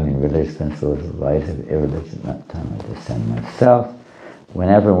 Decline in religious principles, rise of irreligion. At that time I descend myself.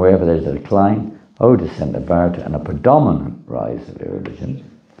 Whenever and wherever there's a decline, O descend to Bharata, and a predominant rise of irreligion.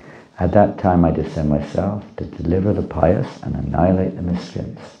 At that time I descend myself to deliver the pious and annihilate the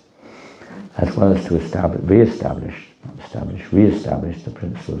miscreants, as well as to re-establish the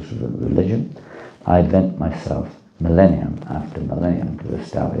principles of religion. I advent myself millennium after millennium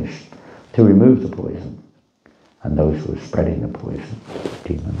to remove the poison, and those who are spreading the poison,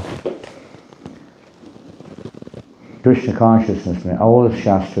 demons. Krishna consciousness, all the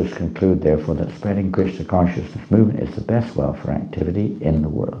Shastras conclude therefore that spreading Krishna consciousness movement is the best welfare activity in the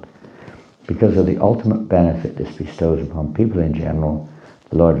world. Because of the ultimate benefit this bestows upon people in general,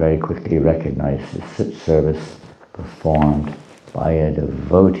 the Lord very quickly recognizes such service performed by a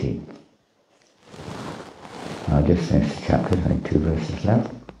devotee. I'll just finish the chapter, only 2 verses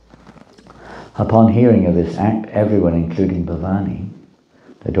left. Upon hearing of this act, everyone, including Bhavani,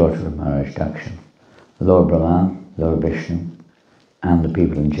 the daughter of Maharaj Daksha, Lord Brahma, Lord Vishnu, and the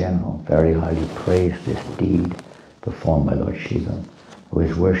people in general, very highly praised this deed performed by Lord Shiva, who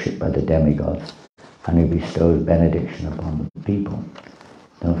is worshipped by the demigods and who bestows benediction upon the people.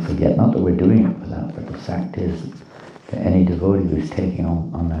 Don't forget, not that we're doing it for that, but the fact is that any devotee who's taking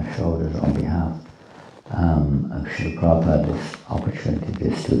on their shoulders on behalf of Srila Prabhupada this opportunity to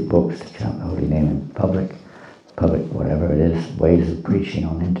distribute books, to chant the holy name in public, whatever it is, ways of preaching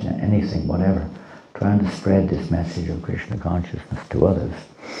on the internet, anything, whatever, trying to spread this message of Krishna consciousness to others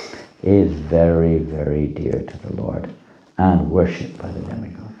is very, very dear to the Lord and worshipped by the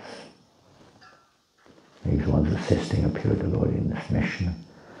demigods. These ones assisting a pure devotee in this mission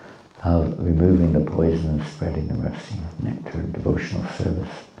of removing the poison and spreading the mercy, nectar, devotional service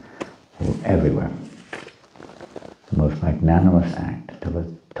everywhere. The most magnanimous act,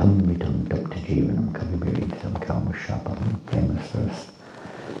 Tamvitam Dapta Jivanam Kavibiritam Kalmashapam, famous verse,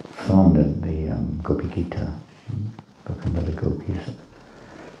 found in the Gopi Gita, book of the Gopis,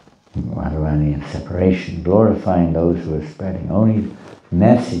 Radharani and separation, glorifying those who are spreading only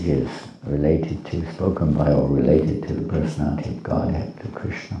messages related to, spoken by or related to the personality of Godhead, to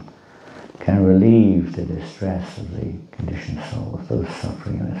Krishna, can relieve the distress of the conditioned souls, those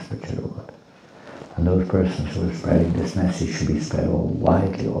suffering in this spiritual world. And those persons who are spreading this message should be spread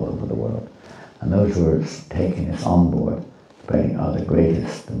widely all over the world. And those who are taking this on board, spreading are the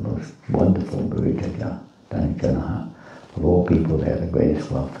greatest, the most wonderful Bhurijagya, Dhanijanaha. Of all people, they are the greatest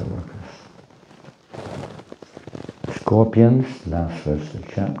welfare workers. Scorpions, last verse of the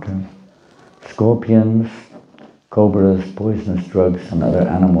chapter. Scorpions, cobras, poisonous drugs, and other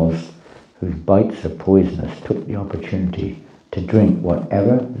animals whose bites are poisonous took the opportunity to drink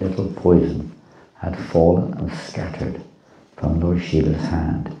whatever little poison had fallen and scattered from Lord Shiva's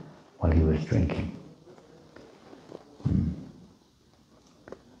hand while he was drinking. And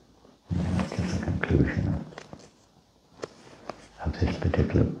that's just a conclusion of this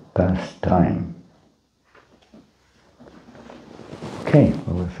particular pastime. Okay,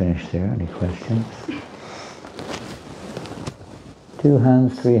 well, we're finished there. Any questions? 2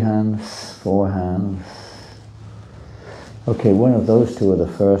 hands, 3 hands, 4 hands. Okay, one of those two are the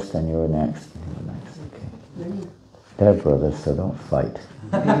first, and you're next. Okay. They're brothers, so don't fight.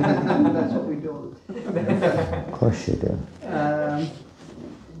 That's what we do. Of course you do.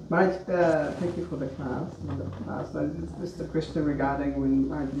 Maharaj, thank you for the class. This is the question regarding when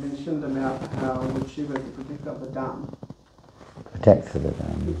Maharaj mentioned about how Lord Shiva is the protector of the Dham. Protector of the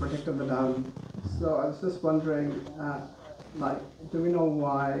Dham. The protector of the Dham. So I was just wondering, do we know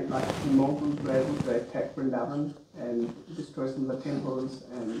why, the Moguls were able to attack Vrindavan and destroy some of the temples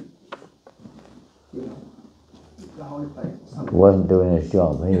and, the holy place? He wasn't doing his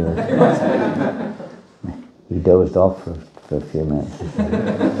job. He dozed off for a few minutes.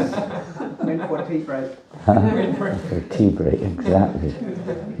 Meant for a tea break. For a tea break, exactly.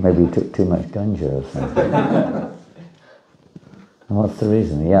 Maybe he took too much ganja or something. And what's the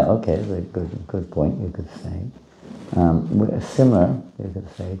reason? Yeah, okay, very good point, you could say. Similar, you could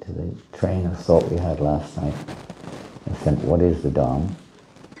say, to the train of thought we had last night. What is the Dham?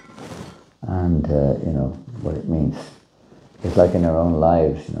 And, what it means. It's like in our own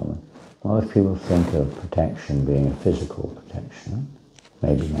lives, most people think of protection being a physical protection,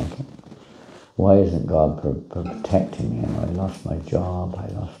 maybe making. Why isn't God protecting me? I lost my job, I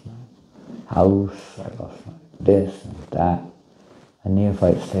lost my house, I lost my this and that. In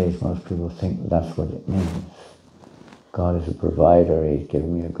neophyte stage, most people think that's what it means. God is a provider, He's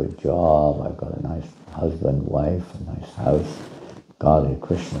given me a good job, I've got a nice husband, wife, a nice house. God,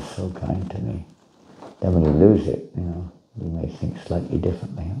 Krishna is so kind to me. Then when you lose it, you may think slightly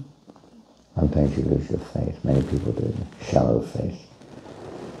differently. Sometimes you lose your faith. Many people do, shallow faith.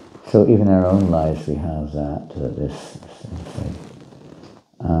 So even in our own lives we have this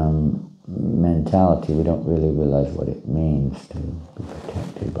mentality. We don't really realize what it means to be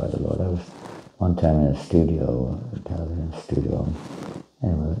protected by the Lord. I was one time in a television studio,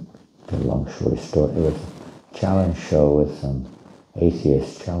 anyway, to a long story short, it was a challenge show with some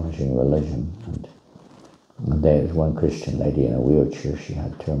atheists challenging religion, and there was one Christian lady in a wheelchair. She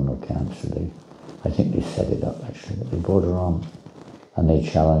had terminal cancer. I think they set it up actually, but they brought her on and they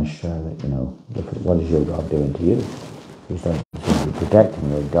challenged her that, look at what is your God doing to you? He's not protecting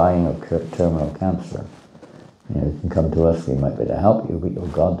you. You're dying of terminal cancer. You can come to us, we might be able to help you, but your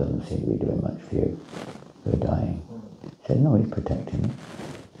God doesn't seem to be doing much for you. You're dying. He said, no, He's protecting you.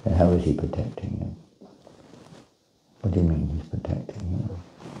 And how is He protecting you? What do you mean He's protecting you?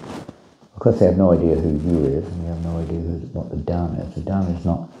 Of course, they have no idea who you is, and you have no idea what the Dham is. The Dham is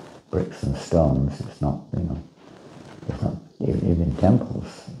not bricks and stones. It's not, it's not even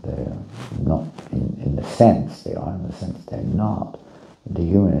temples. They're not in the sense they are. In the sense they're not. The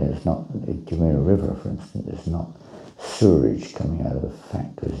Yamuna is not. The Yamuna River, for instance, is not sewage coming out of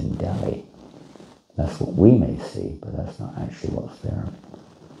factories in Delhi. That's what we may see, but that's not actually what's there.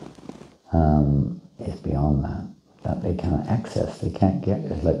 It's beyond that. That they cannot access, they can't get.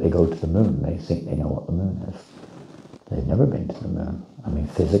 It's like they go to the moon, they think they know what the moon is. They've never been to the moon.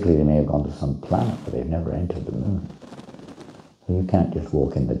 Physically they may have gone to some planet, but they've never entered the moon. So you can't just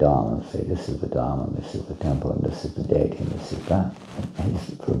walk in the Dham and say, this is the Dham, and this is the temple, and this is the deity, and this is that.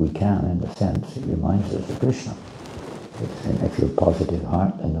 For we can, in the sense, it reminds us of Krishna. If you're a positive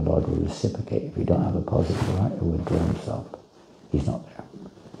heart, then the Lord will reciprocate. If you don't have a positive heart, He'll withdraw Himself. He's not there.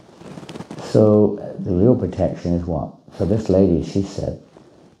 So the real protection is what? So this lady, she said,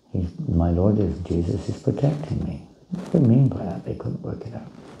 my Lord Jesus is protecting me. What do you mean by that? They couldn't work it out.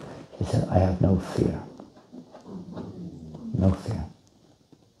 She said, I have no fear. No fear.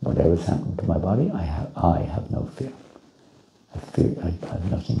 Whatever's happened to my body, I have no fear. I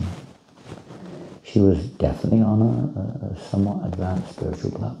have nothing. She was definitely on a somewhat advanced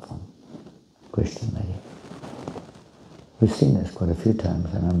spiritual platform. Christian lady. We've seen this quite a few times.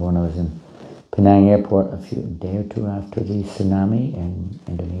 I remember when I was in Penang Airport a day or two after the tsunami in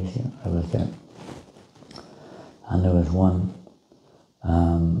Indonesia. I was there. And there was one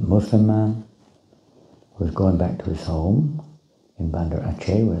Muslim man who was going back to his home in Bandar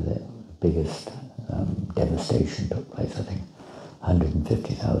Aceh, where the biggest devastation took place. I think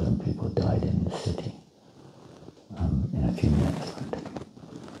 150,000 people died in the city in a few minutes.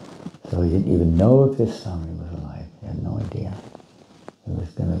 So he didn't even know if his family was alive. He had no idea. He was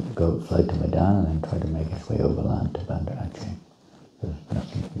going to fly to Medan and then try to make his way overland to Bandar Aceh. There was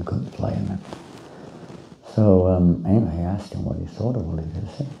nothing, you couldn't fly in there. So anyway, I asked him what he thought of all of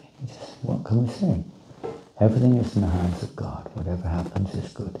this. He just said, what can we say? Everything is in the hands of God. Whatever happens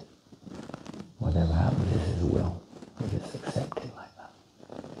is good. Whatever happens is His will. We just accept it like that.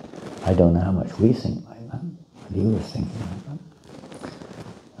 I don't know how much we think like that, but he was thinking like that.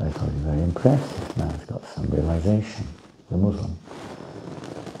 I thought he was very impressed. This man's got some realization. The Muslim.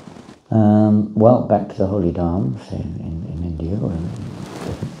 Well, back to the Holy Dhams in India, when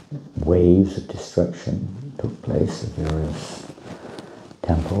different waves of destruction took place of various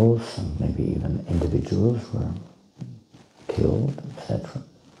temples, and maybe even individuals were killed, etc.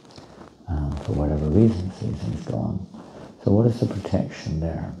 For whatever reasons, these things go on. So what is the protection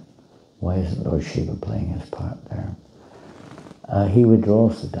there? Why isn't Lord Shiva playing his part there? He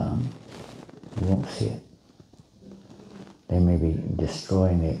withdraws the Dham. You won't see it. They may be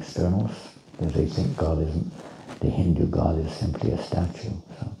destroying the externals because they think God isn't, the Hindu God is simply a statue.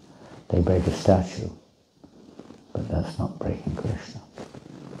 So they break a statue, but that's not breaking Krishna.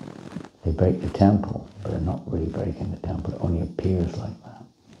 They break the temple, but they're not really breaking the temple. It only appears like that.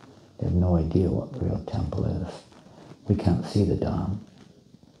 They have no idea what the real temple is. We can't see the Dham.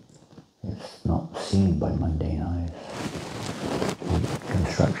 It's not seen by mundane eyes.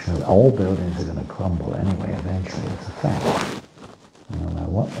 Construction of all buildings are going to crumble anyway, eventually. It's a fact, no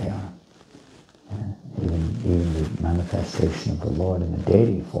matter what they are. Even the manifestation of the Lord in the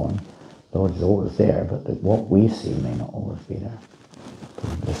deity form, the Lord is always there, but what we see may not always be there.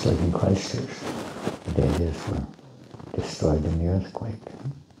 Just like in Christchurch, the deities were destroyed in the earthquake.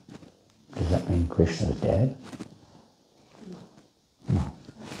 Does that mean Krishna is dead? No.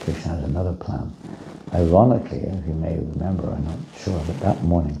 Krishna has another plan. Ironically, as you may remember, I'm not sure, but that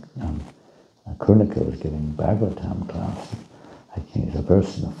morning, Kurnika was giving Bhagavatam class. I think it's a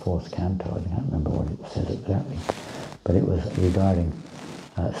verse in the 4th canto. I can't remember what it says exactly. But it was regarding,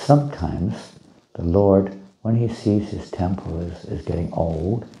 sometimes the Lord, when he sees his temple is getting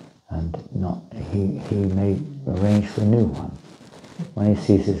old, and he may arrange for a new one. When he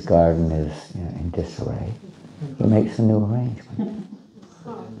sees his garden is in disarray, he makes a new arrangement.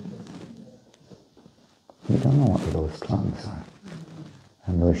 We don't know what the Lord's plans are.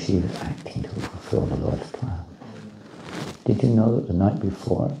 And Lord Shiva is acting to fulfill the Lord's plans. Did you know that the night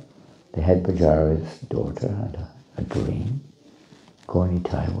before, the head Pujari's daughter had a dream?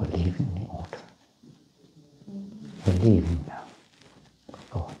 Gaurnitai were leaving the altar. We're leaving now.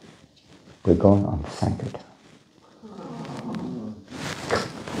 Oh, we're going on Sankirtan.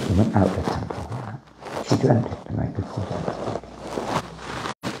 She went out the temple. She dreamt it the night before that.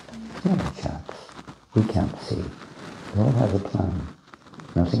 Not a chance. We can't see. The Lord has a plan.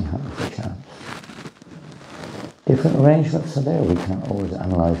 Nothing happens by chance. Different arrangements are there. We can't always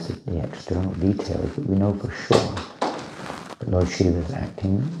analyze the external details, but we know for sure that Lord Shiva is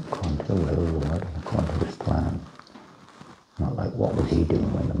acting according to the will of the Lord and according to his plan. Not like what was he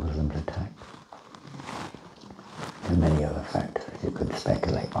doing when the Muslims attacked. And many other factors you could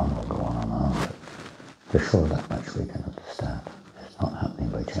speculate on or go on and on, but for sure that much we can understand. It's not happening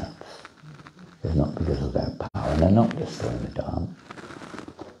by chance. It's not because of their power. And they're not destroying the Dham.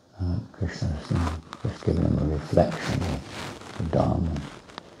 Krishna is just giving them a reflection of the Dham and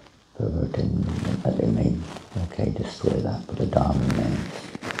perverting that they may, destroy that, but the Dham remains.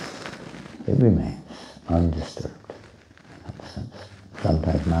 It remains undisturbed in that sense.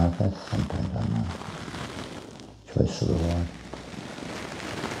 Sometimes manifest, sometimes unmanifest. Choice of the Lord.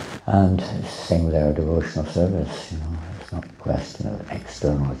 And same with our devotional service, it's It's not a question of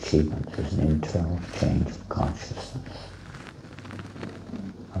external achievements, it's an internal change of consciousness.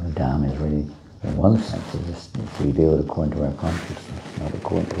 And the Dhamma is really, in one sense, it's revealed according to our consciousness, not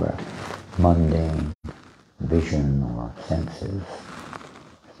according to our mundane vision or senses,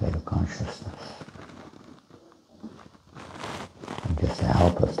 state of consciousness. And just to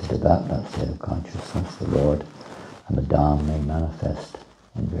help us to develop that state of consciousness, the Lord and the Dhamma may manifest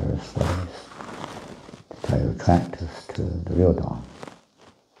in various ways to try to attract us to the real Dhamma.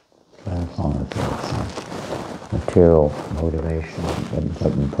 So as long as there's some material motivation. When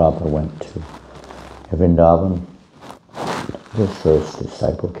Prabhupada went to Vrindavan, his first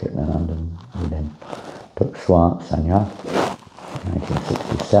disciple, Kirtanananda, who then took Sanya in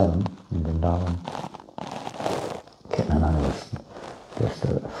 1967 in Vrindavan. Kirtanananda was just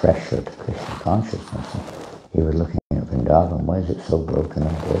a fresher to Krishna consciousness. He was looking at Vrindavan, why is it so broken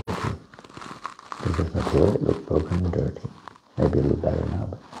and dirty? Because material, it looked broken and dirty. Maybe a little better now,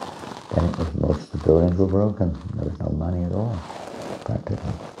 but then it was, most of the buildings were broken. There was no money at all,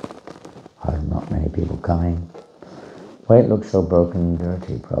 practically. Not many people coming. Why it looks so broken and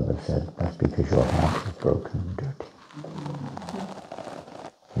dirty, Prabhupada said, that's because your heart is broken and dirty.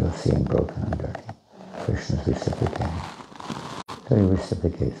 You're seeing broken and dirty. Krishna's reciprocating. So he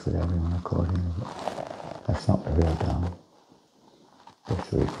reciprocates with everyone accordingly. That's not the real Dhamma.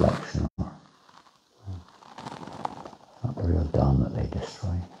 It's a reflection, or not the real Dhamma that they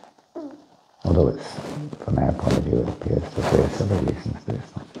destroy. Although it's, from our point of view, it appears for various other reasons, but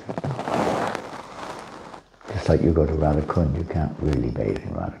it's not. Just like you go to Radhakund, you can't really bathe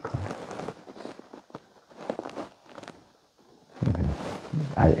in Radhakund.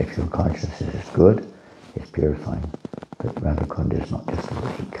 If your consciousness is good, it's purifying. But Radhakund is not just a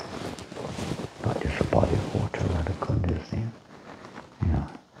lake, not just a body of water. Radhakund is the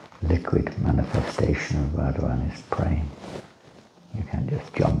liquid manifestation of Radharani's praying. You can't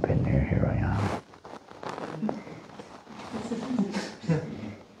just jump in there, here I am.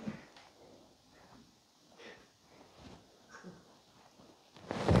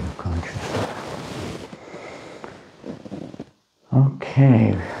 State of consciousness.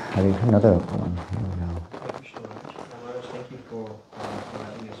 Okay, I think another one. Here we go. Thank you so much. Maharaj, thank you for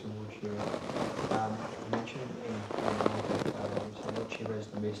letting us know here. You mentioned in Lord Shiva is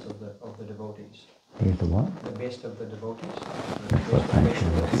the best of the devotees. Here's the what? The best of the devotees. That's what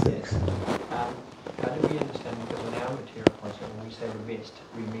mentioned was Yes. How do we understand? Because in our material concept, when we say the best,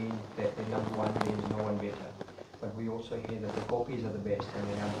 we mean that the number one means no one better. But we also hear that the gopis are the best, and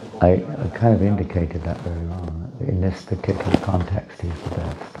then the gopis I kind of indicated that very wrong. In this particular context, he's the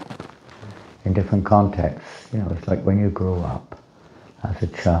best. In different contexts, it's like when you grow up as a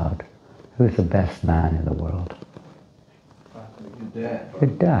child, who's the best man in the world? Your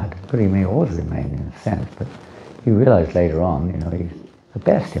dad. But he may always remain in a sense, but you realize later on, he's the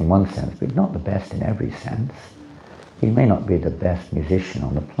best in one sense, but not the best in every sense. He may not be the best musician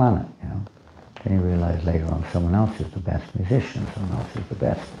on the planet, Then you realize later on someone else is the best musician, someone else is the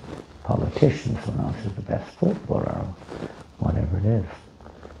best politician, someone else is the best footballer, or whatever it is.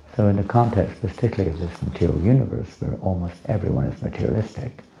 So in the context, particularly of this material universe, where almost everyone is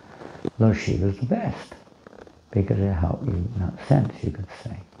materialistic, Lord Shiva is the best, because it helped you in that sense, you could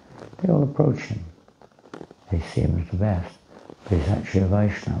say. They all approach him. They see him as the best, but he's actually a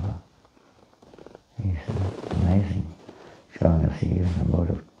Vaishnava. He's amazing, showing us even the mode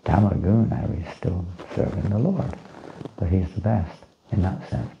of Tamagun, how he's still serving the Lord. But he's the best in that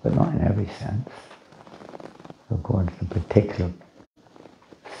sense, but not in every sense. So according to the particular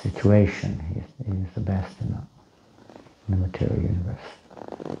situation, he's the best in the material universe.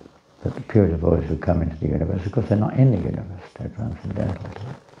 But the pure devotees who come into the universe, of course they're not in the universe, they're transcendental to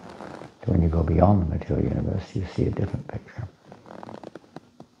it. So when you go beyond the material universe, you see a different picture.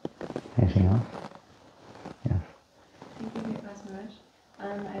 Anything else? Yes. Thank you, Maharaj.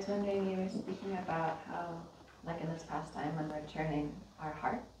 I was wondering, you were speaking about how, like in this pastime, when we're turning our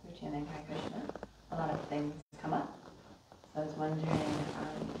heart, we're chanting Hare Krishna, a lot of things come up. So I was wondering,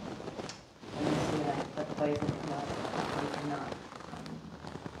 when you see like the poison come up, we cannot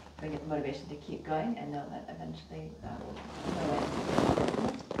get the motivation to keep going and know that eventually that will go away.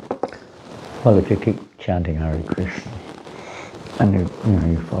 Well, if you keep chanting Hare Krishna and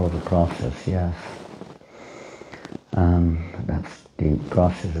you follow the process, yes. That's the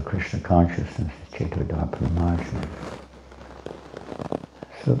process of Krishna consciousness, Cetodharpana Marjana.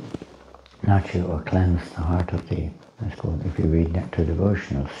 So naturally it will cleanse the heart of the, if you read Nectar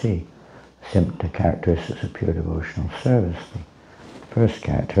Devotion, you'll see the characteristics of pure devotional service. The first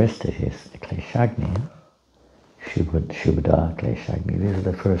characteristic is the Kleshagni, Shubhada, Kleshagni. These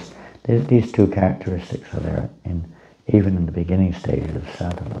are the first, these two characteristics are there in even in the beginning stages of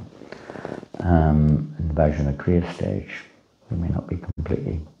sadhana, in the Vajrayana Kriya stage, we may not be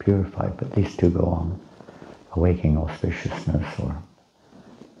completely purified, but these two go on, awakening auspiciousness or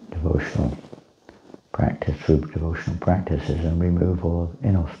devotional practice through devotional practices, and removal of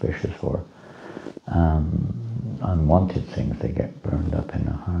inauspicious or unwanted things. They get burned up in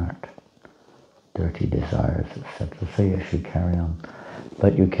the heart, dirty desires, etc. So yes, you carry on,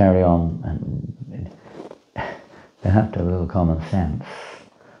 but you carry on, and you have to have a little common sense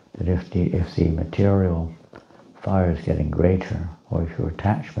that if the material fire is getting greater, or if your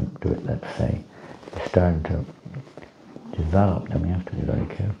attachment to it, let's say, is starting to develop, then we have to be very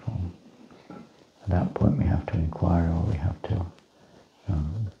careful. At that point we have to inquire, or we have to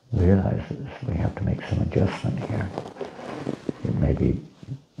realize that we have to make some adjustment here. It may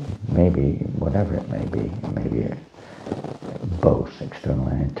be whatever it may be both external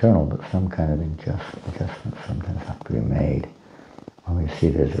and internal, but some kind of adjustment sometimes have to be made. When we see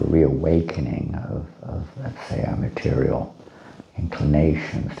there's a reawakening of let's say, our material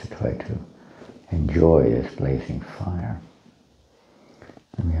inclinations to try to enjoy this blazing fire.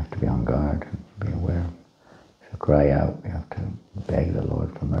 And we have to be on guard and be aware. So cry out, we have to beg the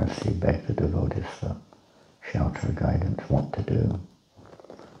Lord for mercy, beg the devotees for shelter, guidance, what to do.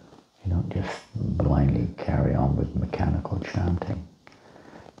 You don't just blindly carry on with mechanical chanting,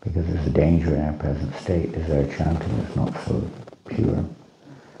 because there's a danger in our present state is our chanting is not so pure,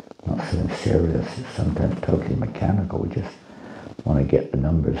 not so serious, it's sometimes totally mechanical. We just want to get the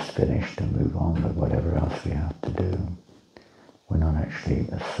numbers finished and move on with whatever else we have to do. We're not actually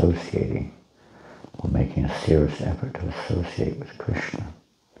associating or making a serious effort to associate with Krishna.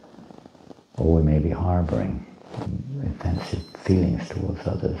 Or we may be harboring offensive feelings towards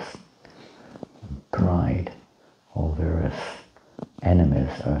others, pride, all various enemies.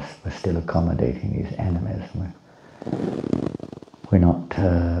 We're still accommodating these enemies. We're not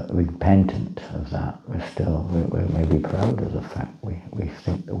repentant of that. We may be proud of the fact we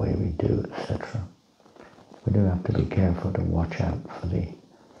think the way we do, etc. We do have to be careful to watch out for the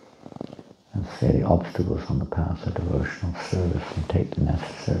obstacles on the path of devotional service and take the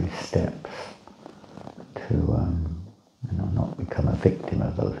necessary steps to not become a victim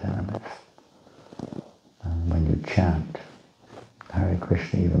of those enemies. And when you chant Hare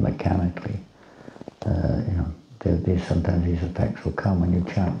Krishna, even mechanically, sometimes these effects will come. When you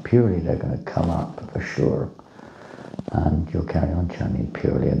chant purely, they're going to come up for sure, and you'll carry on chanting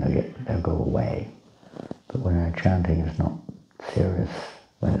purely, and they'll go away. But when our chanting is not serious,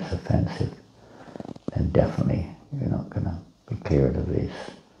 when it's offensive, then definitely you're not going to be cleared of these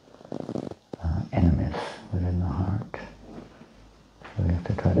enemies within the heart. So we have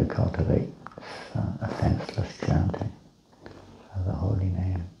to try to cultivate offenseless chanting of the holy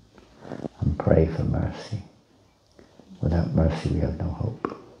name and pray for mercy. Without mercy we have no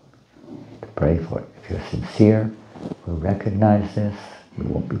hope. To pray for it. If you're sincere, we'll recognize this, we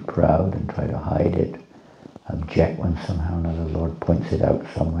won't be proud and try to hide it, object when somehow or another the Lord points it out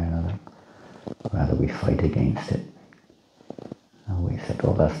somewhere or another. Rather we fight against it. And we said,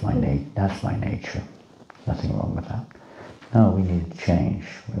 oh, that's my nature. Nothing wrong with that. No, we need to change.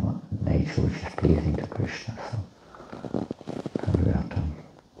 We want nature which is pleasing to Krishna. So we have to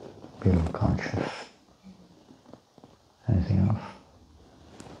be a little conscious. Anything else?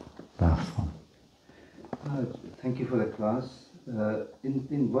 Last one. Thank you for the class.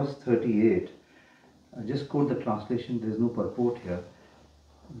 In verse 38, I just quote the translation, there is no purport here.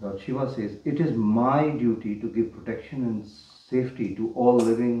 Lord Shiva says, it is my duty to give protection and safety to all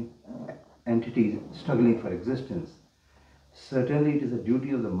living entities struggling for existence. Certainly it is a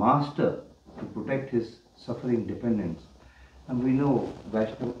duty of the master to protect his suffering dependents. And we know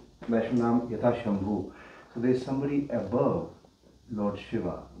Vaishnam Yatha Shambhu. So there is somebody above Lord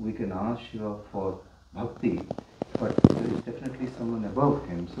Shiva. We can ask Shiva for bhakti, but there is definitely someone above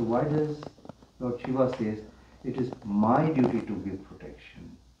him. So why does Lord Shiva says, it is my duty to give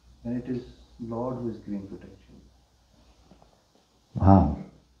protection, and it is Lord who is giving protection? Wow.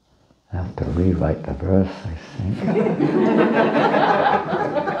 I have to rewrite the verse, I think.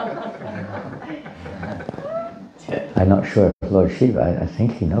 I'm not sure if Lord Shiva, I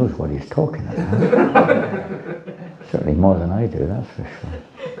think he knows what he's talking about. Certainly more than I do, that's for sure.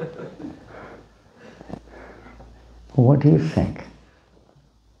 Well, what do you think?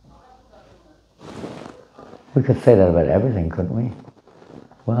 We could say that about everything, couldn't we?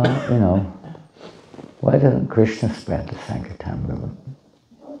 Well, why doesn't Krishna spread the Sankirtan movement?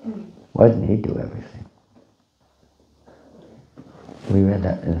 Why didn't he do everything? We read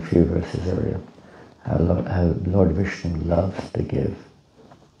that in a few verses earlier, how Lord Vishnu loves to give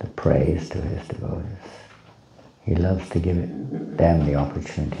the praise to his devotees. He loves to give them the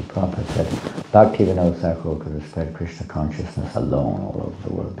opportunity. Prabhupada said, Bhaktivinoda Thakur could have spread Krishna consciousness alone all over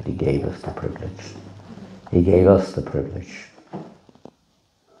the world, but he gave us the privilege. He gave us the privilege.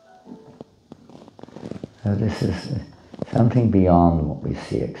 So this is something beyond what we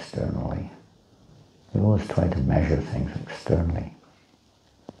see externally. We always try to measure things externally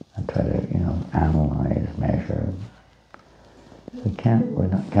and try to, analyze, measure. We can't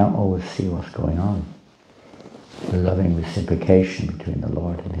always see what's going on. The loving reciprocation between the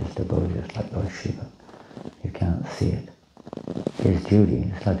Lord and his devotees, like Lord Shiva. You can't see it. His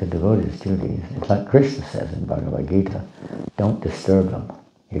duty, it's like a devotee's duty. It's like Krishna says in Bhagavad Gita, don't disturb them,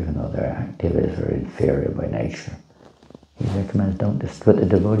 even though their activities are inferior by nature. He recommends don't disturb, but the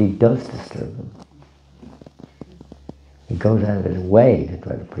devotee does disturb them. He goes out of his way to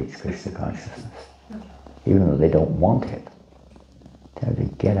try to preach Krishna consciousness, even though they don't want it. Tell them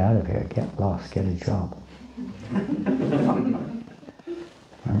to get out of here, get lost, get a job.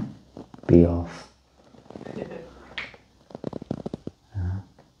 Right? Be off.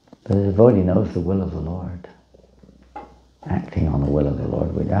 But the devotee knows the will of the Lord. Acting on the will of the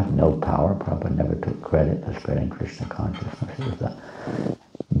Lord. We have no power. Prabhupada never took credit for spreading Krishna consciousness. It was the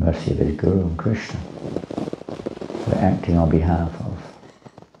mercy of his Guru and Krishna. We're acting on behalf of.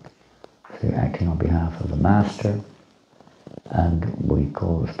 So you're acting on behalf of the Master, and we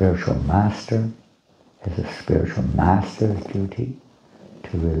call the spiritual Master. It's a spiritual Master's duty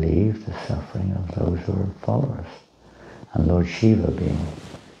to relieve the suffering of those who are followers. And Lord Shiva, being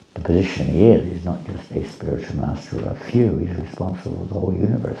the position he is, he's not just a spiritual master of a few, he's responsible for the whole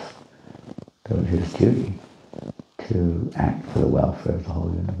universe. So it's his duty to act for the welfare of the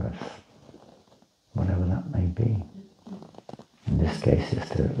whole universe, whatever that may be. In this case, is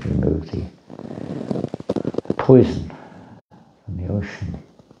to remove the poison from the ocean.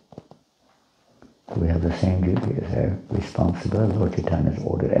 We have the same duty as our responsibility. Lord Chaitanya has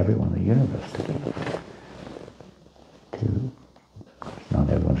ordered everyone in the universe to do it. Not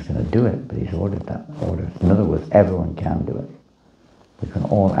everyone's going to do it, but he's ordered that order. In other words, everyone can do it. We can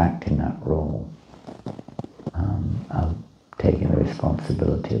all act in that role of taking the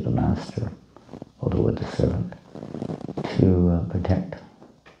responsibility of the Master, or the word the servant, to protect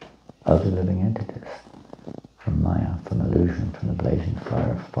other living entities from Maya, from illusion, from the blazing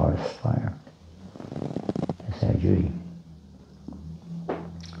fire, forest fire. It's our duty.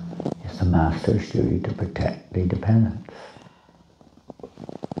 It's the Master's duty to protect the dependents.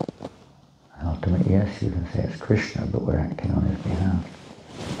 Ultimately, yes, you can say it's Krishna, but we're acting on his behalf.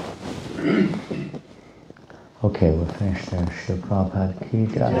 Okay, we'll finish there. Shri Prabhupada ki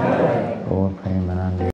jai. Or Premanandi.